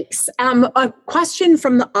 Thanks. A question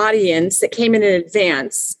from the audience that came in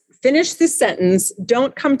advance. Finish this sentence.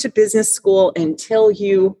 Don't come to business school until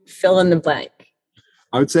you fill in the blank.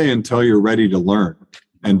 I would say until you're ready to learn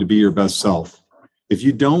and to be your best self. If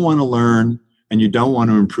you don't want to learn and you don't want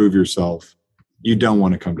to improve yourself, you don't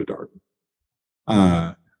want to come to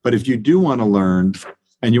Darden. But if you do want to learn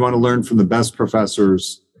and you want to learn from the best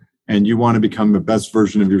professors and you want to become the best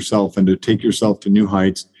version of yourself and to take yourself to new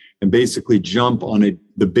heights and basically jump on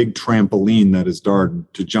the big trampoline that is Darden,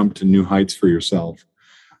 to jump to new heights for yourself,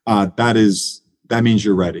 that means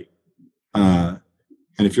you're ready. And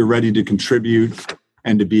if you're ready to contribute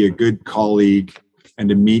and to be a good colleague and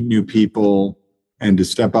to meet new people and to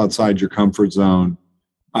step outside your comfort zone,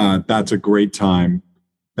 that's a great time.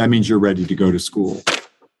 That means you're ready to go to school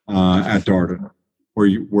at Darden,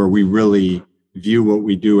 where we really view what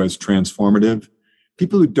we do as transformative.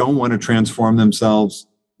 People who don't want to transform themselves,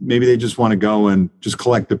 maybe they just want to go and just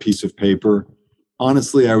collect a piece of paper.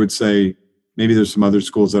 Honestly, I would say maybe there's some other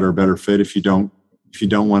schools that are a better fit. If you don't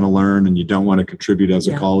want to learn and you don't want to contribute as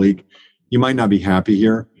a colleague, you might not be happy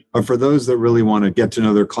here. But for those that really want to get to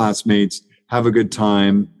know their classmates, have a good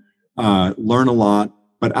time, learn a lot,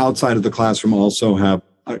 but outside of the classroom also have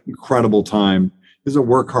an incredible time, is a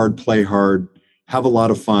work hard, play hard, have a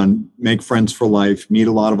lot of fun, make friends for life, meet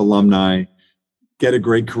a lot of alumni, get a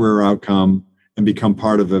great career outcome, and become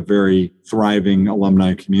part of a very thriving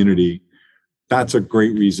alumni community. That's a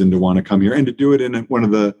great reason to want to come here, and to do it in one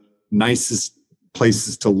of the nicest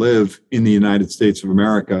places to live in the United States of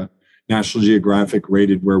America. National Geographic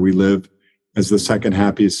rated where we live as the second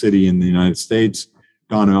happiest city in the United States.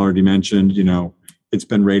 Dawna already mentioned, it's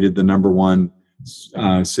been rated the number one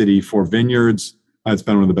city for vineyards. It's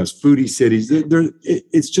been one of the best foodie cities.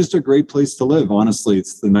 It's just a great place to live. Honestly,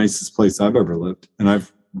 it's the nicest place I've ever lived. And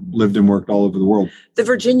I've lived and worked all over the world. The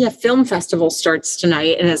Virginia Film Festival starts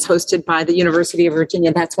tonight and is hosted by the University of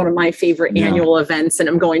Virginia. That's one of my favorite annual events. And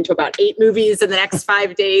I'm going to about 8 movies in the next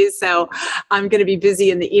 5 days. So I'm going to be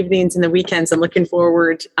busy in the evenings and the weekends. I'm looking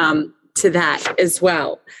forward to that as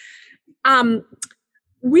well.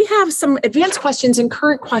 We have some advanced questions and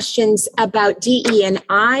current questions about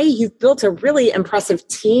DE&I. You've built a really impressive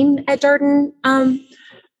team at Darden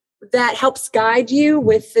that helps guide you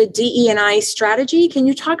with the DE&I strategy. Can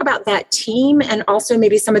you talk about that team and also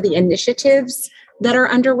maybe some of the initiatives that are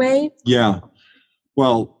underway? Yeah.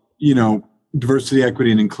 Well, diversity,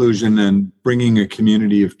 equity, and inclusion, and bringing a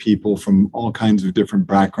community of people from all kinds of different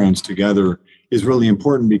backgrounds together is really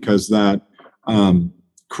important, because that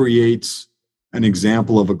creates an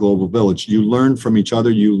example of a global village. You learn from each other.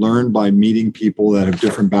 You learn by meeting people that have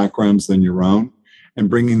different backgrounds than your own and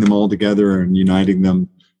bringing them all together and uniting them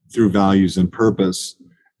through values and purpose.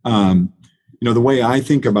 The way I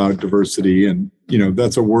think about diversity, and,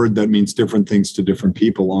 that's a word that means different things to different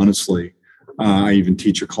people, honestly. I even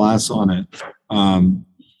teach a class on it.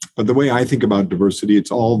 But the way I think about diversity,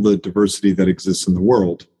 it's all the diversity that exists in the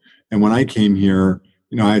world. And when I came here,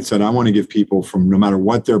 I said, I want to give people from no matter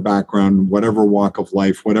what their background, whatever walk of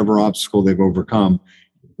life, whatever obstacle they've overcome,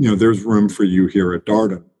 there's room for you here at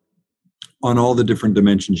Darden on all the different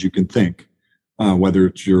dimensions you can think, whether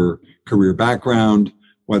it's your career background,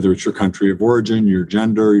 whether it's your country of origin, your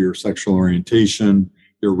gender, your sexual orientation,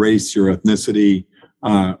 your race, your ethnicity,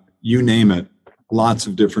 you name it, lots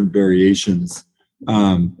of different variations.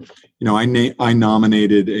 I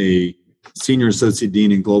nominated a Senior Associate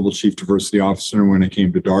Dean and Global Chief Diversity Officer when I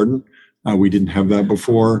came to Darden. We didn't have that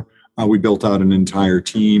before. We built out an entire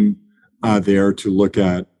team there to look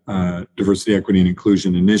at diversity, equity, and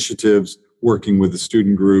inclusion initiatives, working with the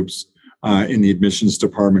student groups, in the admissions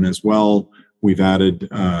department as well. We've added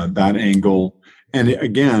that angle. And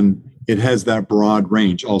again, it has that broad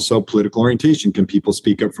range. Also, political orientation. Can people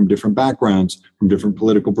speak up from different backgrounds, from different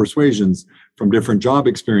political persuasions, from different job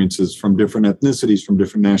experiences, from different ethnicities, from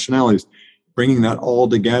different nationalities? Bringing that all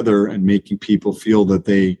together and making people feel that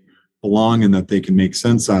they belong and that they can make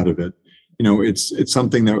sense out of it. It's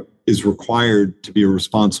something that is required to be a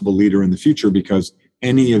responsible leader in the future, because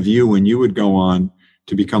any of you, when you would go on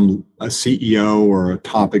to become a CEO or a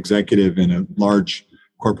top executive in a large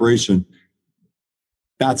corporation,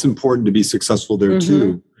 that's important to be successful there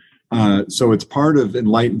too. So it's part of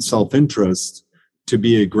enlightened self-interest to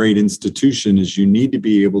be a great institution is you need to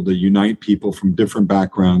be able to unite people from different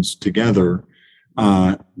backgrounds together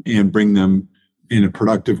and bring them in a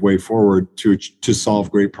productive way forward to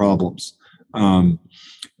solve great problems. And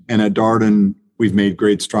at Darden, we've made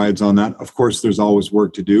great strides on that. Of course, there's always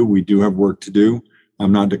work to do. We do have work to do.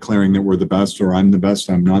 I'm not declaring that we're the best or I'm the best.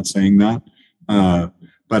 I'm not saying that.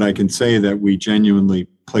 But I can say that we genuinely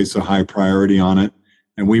place a high priority on it.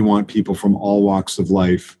 And we want people from all walks of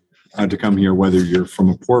life to come here, whether you're from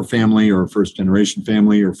a poor family or a first-generation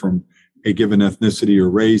family or from a given ethnicity or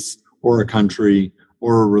race or a country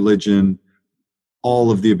or a religion,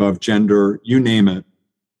 all of the above, gender, you name it.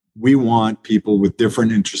 We want people with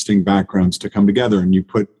different interesting backgrounds to come together, and you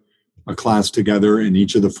put a class together in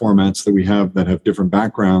each of the formats that we have that have different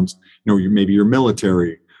backgrounds. Maybe you're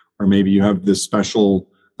military, or maybe you have this special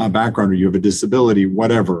background, or you have a disability,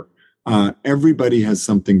 whatever. Everybody has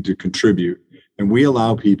something to contribute. And we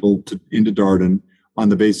allow people into Darden on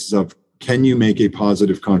the basis of, can you make a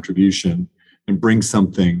positive contribution and bring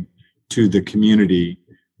something to the community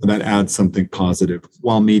that adds something positive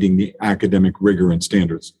while meeting the academic rigor and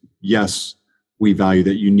standards? Yes, we value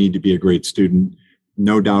that you need to be a great student.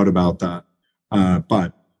 No doubt about that.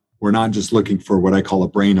 But we're not just looking for what I call a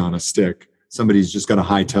brain on a stick. Somebody's just got a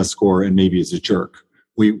high test score and maybe is a jerk.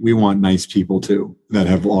 We want nice people too that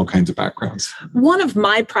have all kinds of backgrounds. One of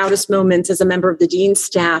my proudest moments as a member of the Dean's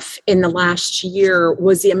staff in the last year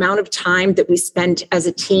was the amount of time that we spent as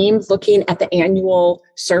a team looking at the annual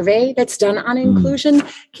survey that's done on inclusion.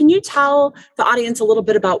 Can you tell the audience a little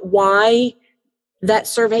bit about why that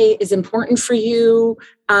survey is important for you,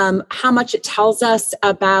 how much it tells us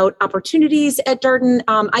about opportunities at Darden?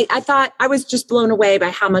 I thought I was just blown away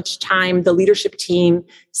by how much time the leadership team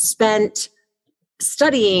spent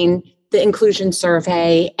studying the inclusion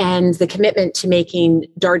survey and the commitment to making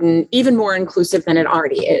Darden even more inclusive than it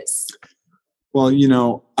already is.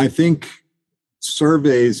 Well, I think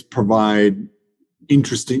surveys provide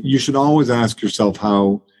interesting, you should always ask yourself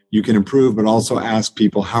how you can improve, but also ask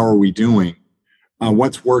people, how are we doing?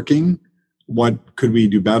 What's working? What could we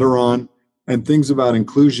do better on? And things about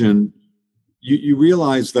inclusion, you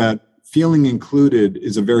realize that feeling included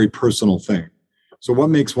is a very personal thing. So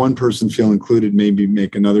what makes one person feel included maybe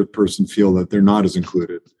make another person feel that they're not as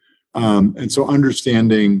included. And so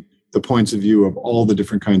understanding the points of view of all the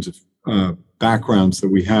different kinds of backgrounds that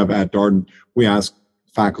we have at Darden, we ask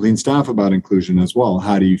faculty and staff about inclusion as well.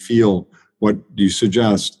 How do you feel? What do you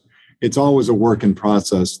suggest? It's always a work in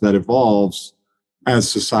process that evolves as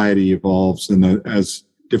society evolves and as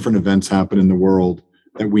different events happen in the world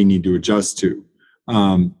that we need to adjust to.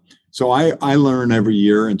 So I learn every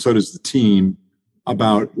year, and so does the team,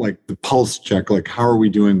 about like the pulse check, like how are we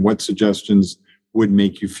doing? What suggestions would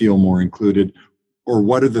make you feel more included? Or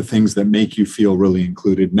what are the things that make you feel really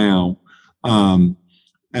included now? And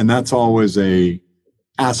that's always a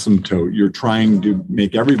asymptote. You're trying to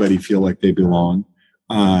make everybody feel like they belong.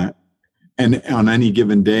 And on any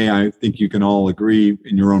given day, I think you can all agree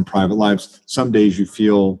in your own private lives, some days you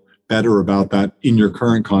feel better about that in your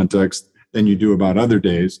current context than you do about other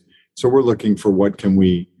days. So we're looking for what can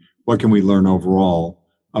we learn overall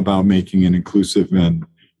about making an inclusive and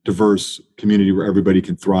diverse community where everybody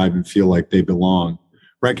can thrive and feel like they belong,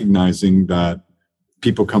 recognizing that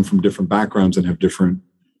people come from different backgrounds and have different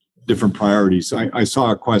priorities. I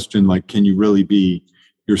saw a question like, can you really be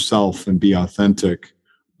yourself and be authentic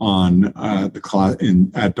on the class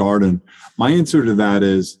at Darden? My answer to that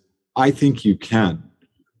is, I think you can.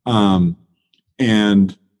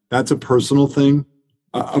 And that's a personal thing.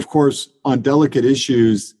 Of course, on delicate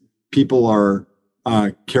issues, people are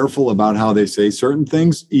careful about how they say certain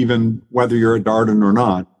things, even whether you're at Darden or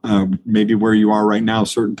not. Maybe where you are right now,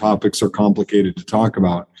 certain topics are complicated to talk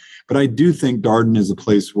about. But I do think Darden is a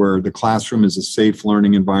place where the classroom is a safe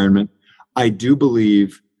learning environment. I do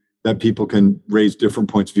believe that people can raise different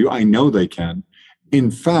points of view. I know they can.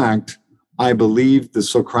 In fact, I believe the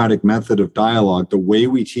Socratic method of dialogue, the way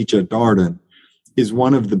we teach at Darden, is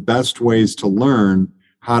one of the best ways to learn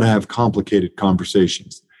how to have complicated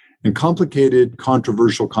conversations. And complicated,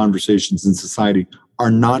 controversial conversations in society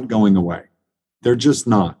are not going away. They're just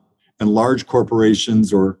not. And large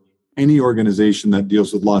corporations or any organization that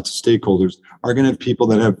deals with lots of stakeholders are going to have people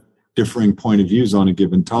that have differing point of views on a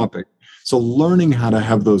given topic. So learning how to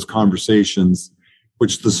have those conversations,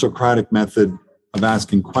 which the Socratic method of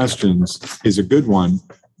asking questions is a good one,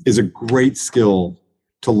 is a great skill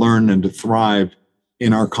to learn and to thrive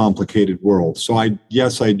in our complicated world. So I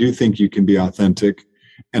do think you can be authentic.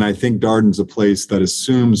 And I think Darden's a place that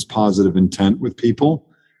assumes positive intent with people.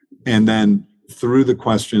 And then through the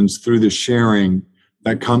questions, through the sharing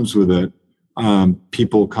that comes with it,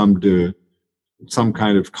 people come to some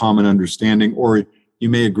kind of common understanding, or you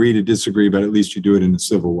may agree to disagree, but at least you do it in a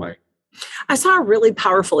civil way. I saw a really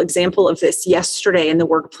powerful example of this yesterday in the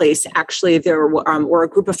workplace. Actually, there were a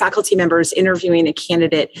group of faculty members interviewing a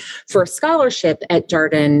candidate for a scholarship at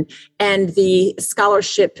Darden, and the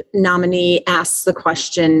scholarship nominee asked the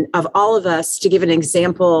question of all of us to give an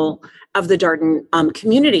example of the Darden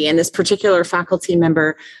community. And this particular faculty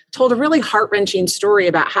member told a really heart-wrenching story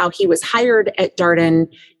about how he was hired at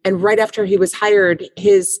Darden, and right after he was hired,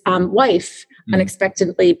 his wife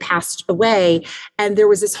unexpectedly passed away. And there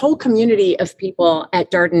was this whole community of people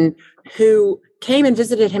at Darden who came and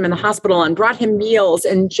visited him in the hospital and brought him meals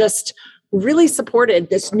and just really supported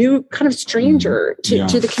this new kind of stranger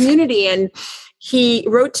to the community. And he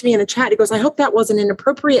wrote to me in the chat, he goes, I hope that wasn't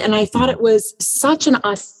inappropriate. And I thought it was such an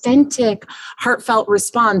authentic, heartfelt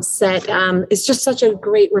response that is just such a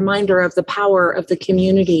great reminder of the power of the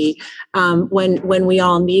community when we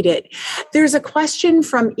all need it. There's a question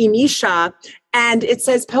from Emisha, and it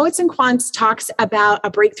says, Poets and Quants talks about a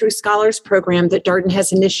Breakthrough Scholars Program that Darden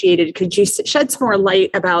has initiated. Could you shed some more light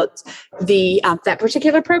about that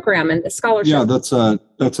particular program and the scholarship? Yeah, that's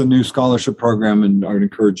a new scholarship program, and I would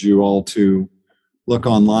encourage you all to look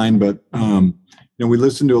online. But we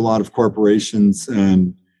listen to a lot of corporations,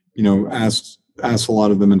 and ask a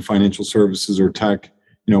lot of them in financial services or tech,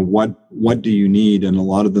 what do you need? And a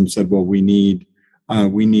lot of them said, well, we need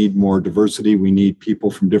more diversity. We need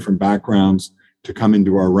people from different backgrounds to come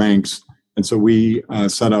into our ranks. And so we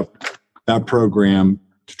set up that program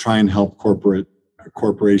to try and help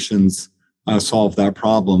corporations solve that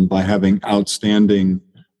problem by having outstanding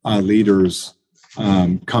leaders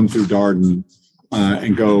come through Darden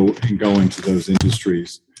and go into those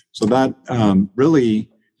industries. So that really,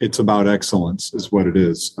 it's about excellence is what it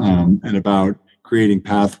is, and about creating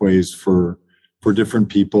pathways for different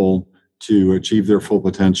people to achieve their full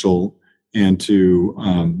potential and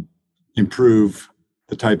to improve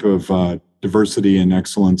the type of diversity and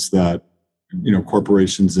excellence that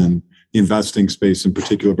corporations in the investing space in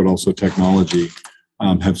particular, but also technology,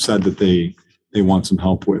 have said that they want some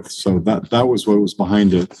help with. So that was what was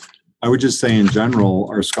behind it. I would just say in general,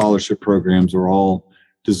 our scholarship programs are all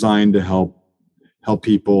designed to help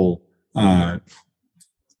people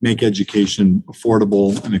make education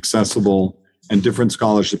affordable and accessible. And different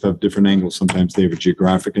scholarships have different angles. Sometimes they have a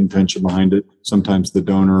geographic intention behind it. Sometimes the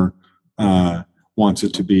donor wants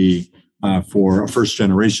it to be for a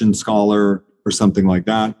first-generation scholar or something like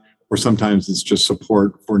that. Or sometimes it's just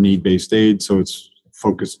support for need-based aid. So it's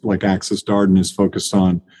focused, like Access Darden is focused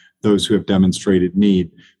on those who have demonstrated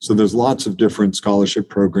need. So there's lots of different scholarship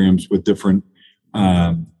programs with different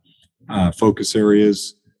focus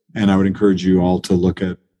areas. And I would encourage you all to look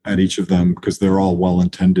at each of them, because they're all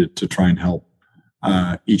well-intended to try and help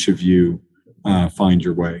each of you find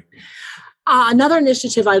your way. Another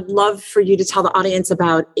initiative I'd love for you to tell the audience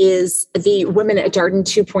about is the Women at Darden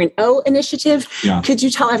 2.0 initiative. Yeah. Could you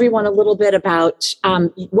tell everyone a little bit about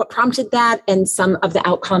what prompted that and some of the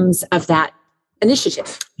outcomes of that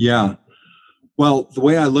initiative? Yeah. Well, the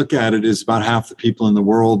way I look at it is about half the people in the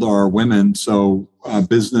world are women. So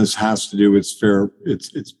business has to do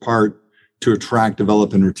its part to attract,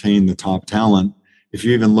 develop, and retain the top talent. If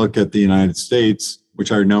you even look at the United States,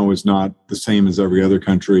 which I know is not the same as every other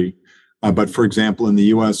country, but for example, in the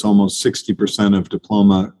US, almost 60% of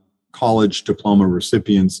college diploma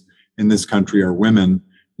recipients in this country are women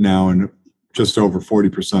now, and just over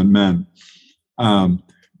 40% men.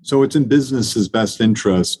 So it's in business's best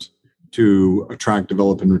interest to attract,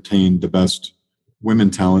 develop, and retain the best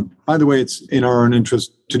women talent. By the way, it's in our own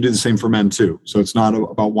interest to do the same for men too. So it's not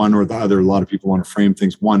about one or the other. A lot of people want to frame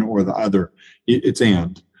things one or the other. It's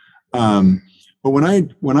and. But when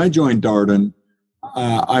I joined Darden,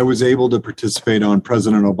 I was able to participate on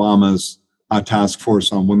President Obama's task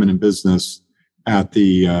force on women in business at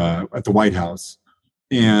the White House,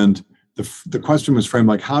 and the question was framed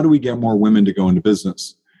like, how do we get more women to go into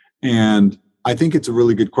business? And I think it's a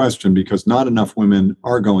really good question, because not enough women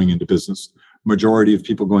are going into business. Majority of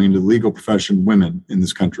people going into the legal profession, women in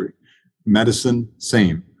this country. Medicine,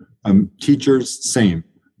 same. Teachers, same.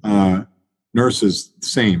 Nurses,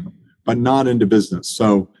 same, but not into business.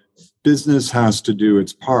 So business has to do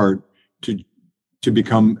its part to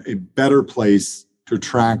become a better place to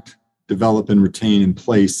attract, develop, and retain and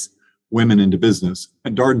place women into business.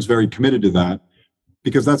 And Darden's very committed to that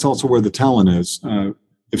because that's also where the talent is.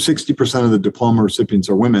 If 60% of the diploma recipients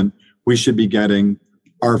are women, we should be getting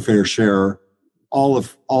our fair share. All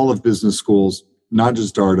of business schools, not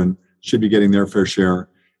just Darden, should be getting their fair share.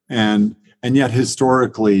 And yet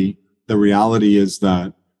historically, the reality is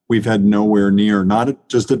that we've had nowhere near, not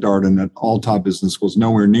just at Darden, at all top business schools,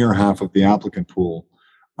 nowhere near half of the applicant pool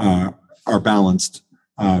are balanced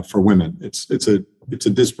for women. It's a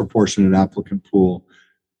disproportionate applicant pool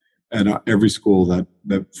at every school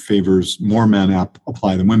that favors more men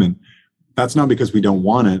apply than women. That's not because we don't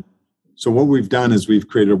want it. So what we've done is we've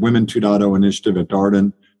created a Women 2.0 initiative at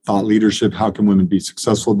Darden, thought leadership, how can women be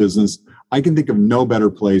successful in business? I can think of no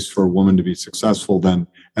better place for a woman to be successful than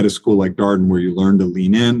at a school like Darden, where you learn to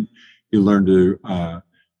lean in, you learn to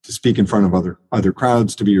speak in front of other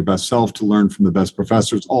crowds, to be your best self, to learn from the best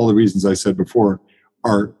professors. All the reasons I said before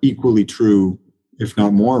are equally true, if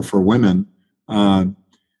not more, for women. And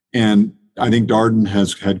I think Darden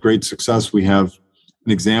has had great success. We have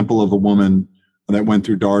an example of a woman that went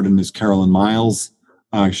through Darden is Carolyn Miles.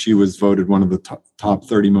 She was voted one of the top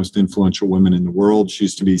 30 most influential women in the world. She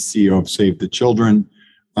used to be CEO of Save the Children,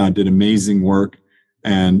 did amazing work.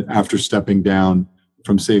 And after stepping down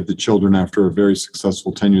from Save the Children after a very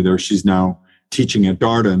successful tenure there, she's now teaching at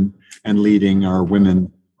Darden and leading our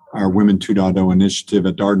Women 2.0 initiative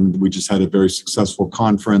at Darden. We just had a very successful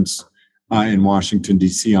conference in Washington,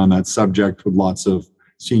 D.C. on that subject with lots of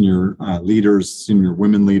senior leaders, senior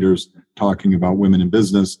women leaders talking about women in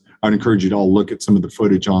business. I'd encourage you to all look at some of the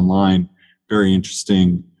footage online. Very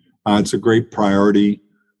interesting. It's a great priority,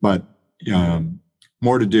 but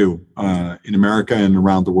more to do in America and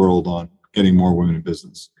around the world on getting more women in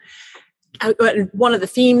business. One of the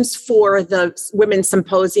themes for the Women's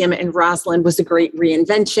Symposium in Roslyn was a great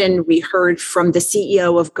reinvention. We heard from the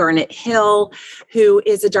CEO of Garnet Hill, who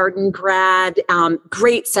is a Darden grad,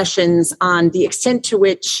 great sessions on the extent to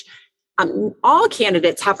which all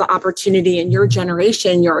candidates have the opportunity. In your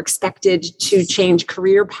generation, you're expected to change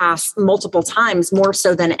career paths multiple times, more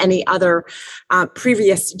so than any other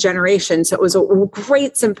previous generation. So it was a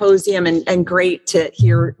great symposium and great to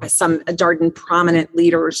hear some Darden prominent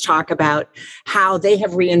leaders talk about how they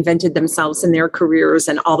have reinvented themselves in their careers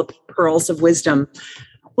and all the pearls of wisdom.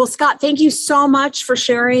 Well, Scott, thank you so much for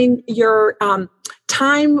sharing your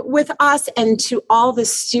time with us, and to all the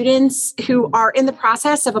students who are in the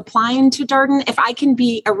process of applying to Darden. If I can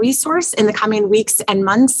be a resource in the coming weeks and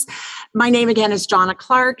months, my name again is Dawna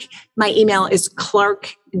Clarke. My email is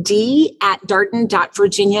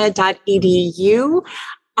clarkd@darden.virginia.edu.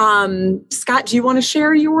 Scott, do you want to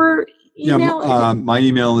share your email? Yeah, my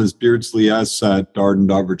email is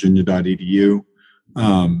beardsley@darden.virginia.edu.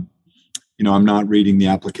 I'm not reading the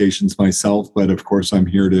applications myself, but of course I'm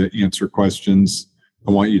here to answer questions. I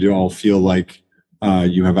want you to all feel like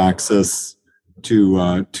you have access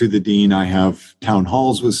to the dean. I have town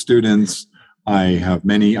halls with students.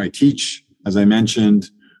 I teach, as I mentioned.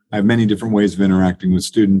 I have many different ways of interacting with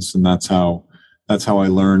students, and that's how I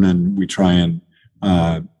learn, and we try and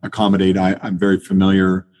accommodate. I'm very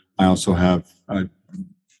familiar. I also have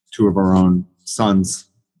two of our own sons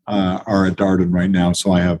are at Darden right now,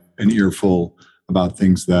 so I have an earful about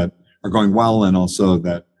things that are going well and also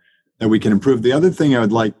that we can improve. The other thing I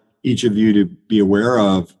would like each of you to be aware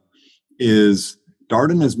of is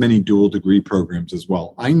Darden has many dual degree programs as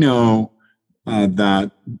well. I know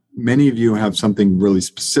that many of you have something really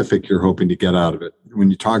specific you're hoping to get out of it. When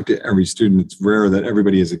you talk to every student, it's rare that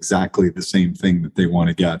everybody has exactly the same thing that they want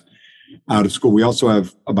to get out of school. We also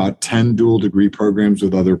have about 10 dual degree programs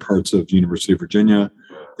with other parts of University of Virginia,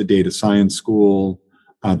 the data science school,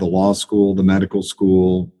 the law school, the medical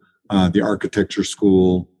school, the architecture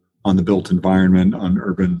school, on the built environment, on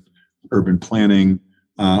urban planning,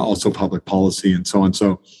 also public policy, and so on.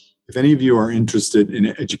 So if any of you are interested in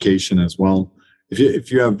education as well,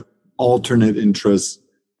 if you have alternate interests,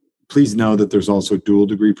 please know that there's also dual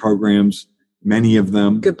degree programs, many of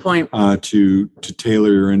them. Good point. To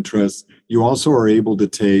tailor your interests. You also are able to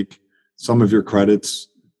take some of your credits,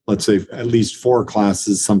 let's say at least 4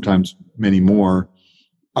 classes, sometimes many more,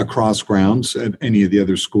 across grounds at any of the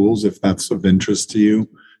other schools, if that's of interest to you.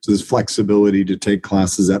 So there's flexibility to take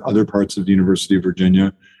classes at other parts of the University of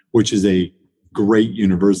Virginia, which is a great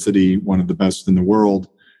university, one of the best in the world,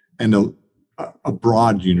 and a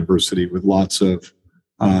broad university with lots of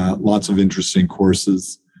lots of interesting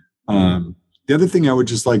courses. The other thing I would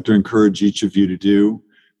just like to encourage each of you to do,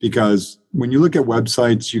 because when you look at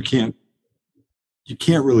websites, you can't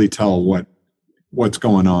really tell what's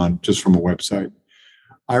going on just from a website.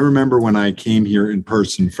 I remember when I came here in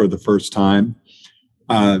person for the first time,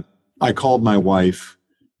 I called my wife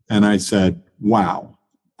and I said, wow,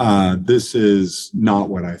 this is not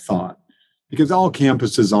what I thought. Because all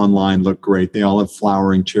campuses online look great. They all have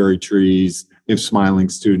flowering cherry trees, they have smiling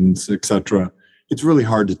students, etc. It's really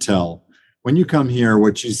hard to tell. When you come here,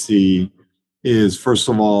 what you see is, first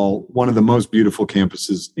of all, one of the most beautiful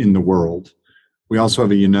campuses in the world. We also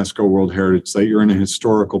have a UNESCO World Heritage Site. You're in a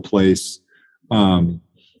historical place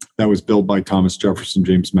that was built by Thomas Jefferson,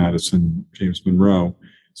 James Madison, James Monroe.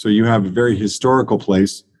 So you have a very historical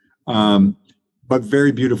place, but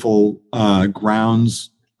very beautiful grounds,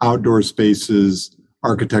 outdoor spaces,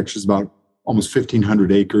 architecture is about almost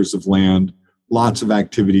 1,500 acres of land, lots of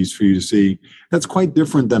activities for you to see. That's quite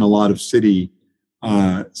different than a lot of city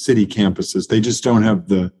campuses. They just don't have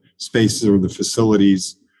the spaces or the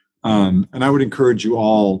facilities. And I would encourage you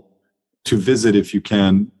all to visit if you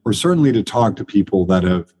can, or certainly to talk to people that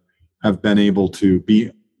have been able to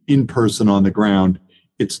be in person on the ground.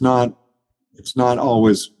 It's not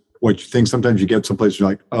always what you think. Sometimes you get someplace you're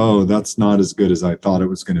like, oh, that's not as good as I thought it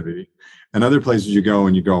was going to be. And other places you go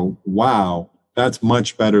and you go, wow, that's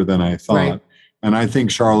much better than I thought. Right. And I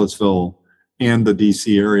think Charlottesville and the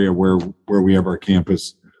DC area where we have our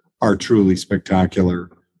campus are truly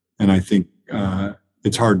spectacular. And I think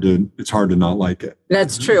it's hard to not like it.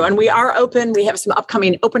 That's true. And we are open. We have some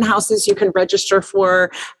upcoming open houses you can register for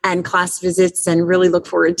and class visits, and really look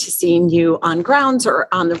forward to seeing you on grounds or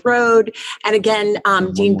on the road. And again,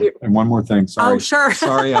 Dean. One more thing. Sorry. Oh, sure.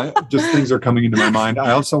 Sorry. Just things are coming into my mind. I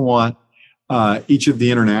also want each of the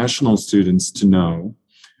international students to know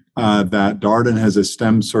that Darden has a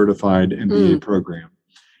STEM certified MBA program.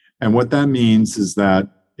 And what that means is that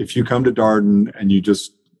if you come to Darden and you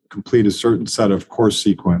just complete a certain set of course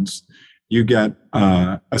sequence, you get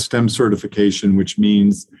a STEM certification, which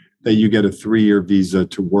means that you get a 3-year visa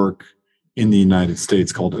to work in the United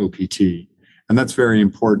States called OPT. And that's very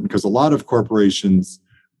important because a lot of corporations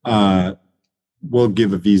will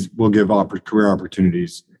give career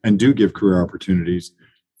opportunities, and do give career opportunities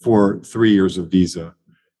for 3 years of visa.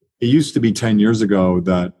 It used to be 10 years ago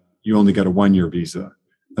that you only get a 1-year visa,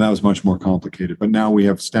 and that was much more complicated. But now we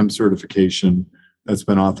have STEM certification that's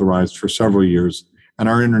been authorized for several years, and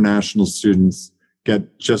our international students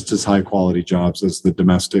get just as high quality jobs as the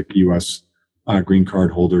domestic U.S. Green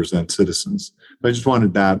card holders and citizens. But I just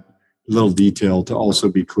wanted that little detail to also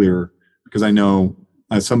be clear, because I know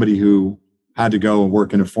as somebody who had to go and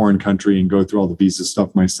work in a foreign country and go through all the visa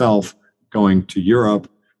stuff myself, going to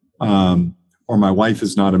Europe, or my wife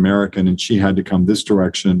is not American and she had to come this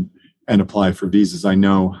direction and apply for visas. I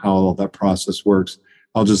know how all that process works.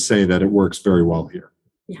 I'll just say that it works very well here.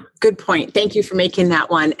 Yeah, good point. Thank you for making that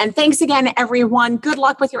one. And thanks again, everyone. Good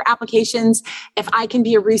luck with your applications. If I can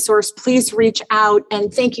be a resource, please reach out.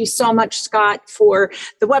 And thank you so much, Scott, for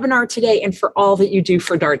the webinar today and for all that you do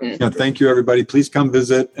for Darden. Yeah, thank you, everybody. Please come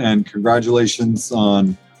visit, and congratulations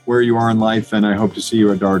on where you are in life. And I hope to see you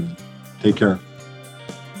at Darden. Take care.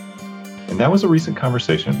 And that was a recent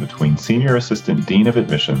conversation between Senior Assistant Dean of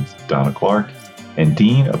Admissions, Dawna Clarke, and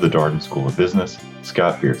Dean of the Darden School of Business,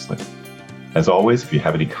 Scott Beardsley. As always, if you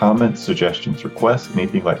have any comments, suggestions, requests,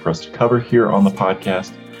 anything you'd like for us to cover here on the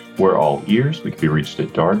podcast, we're all ears. We can be reached at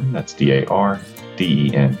Darden, that's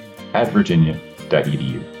DARDEN,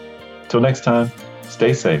 @virginia.edu. Till next time,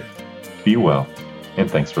 stay safe, be well, and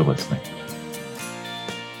thanks for listening.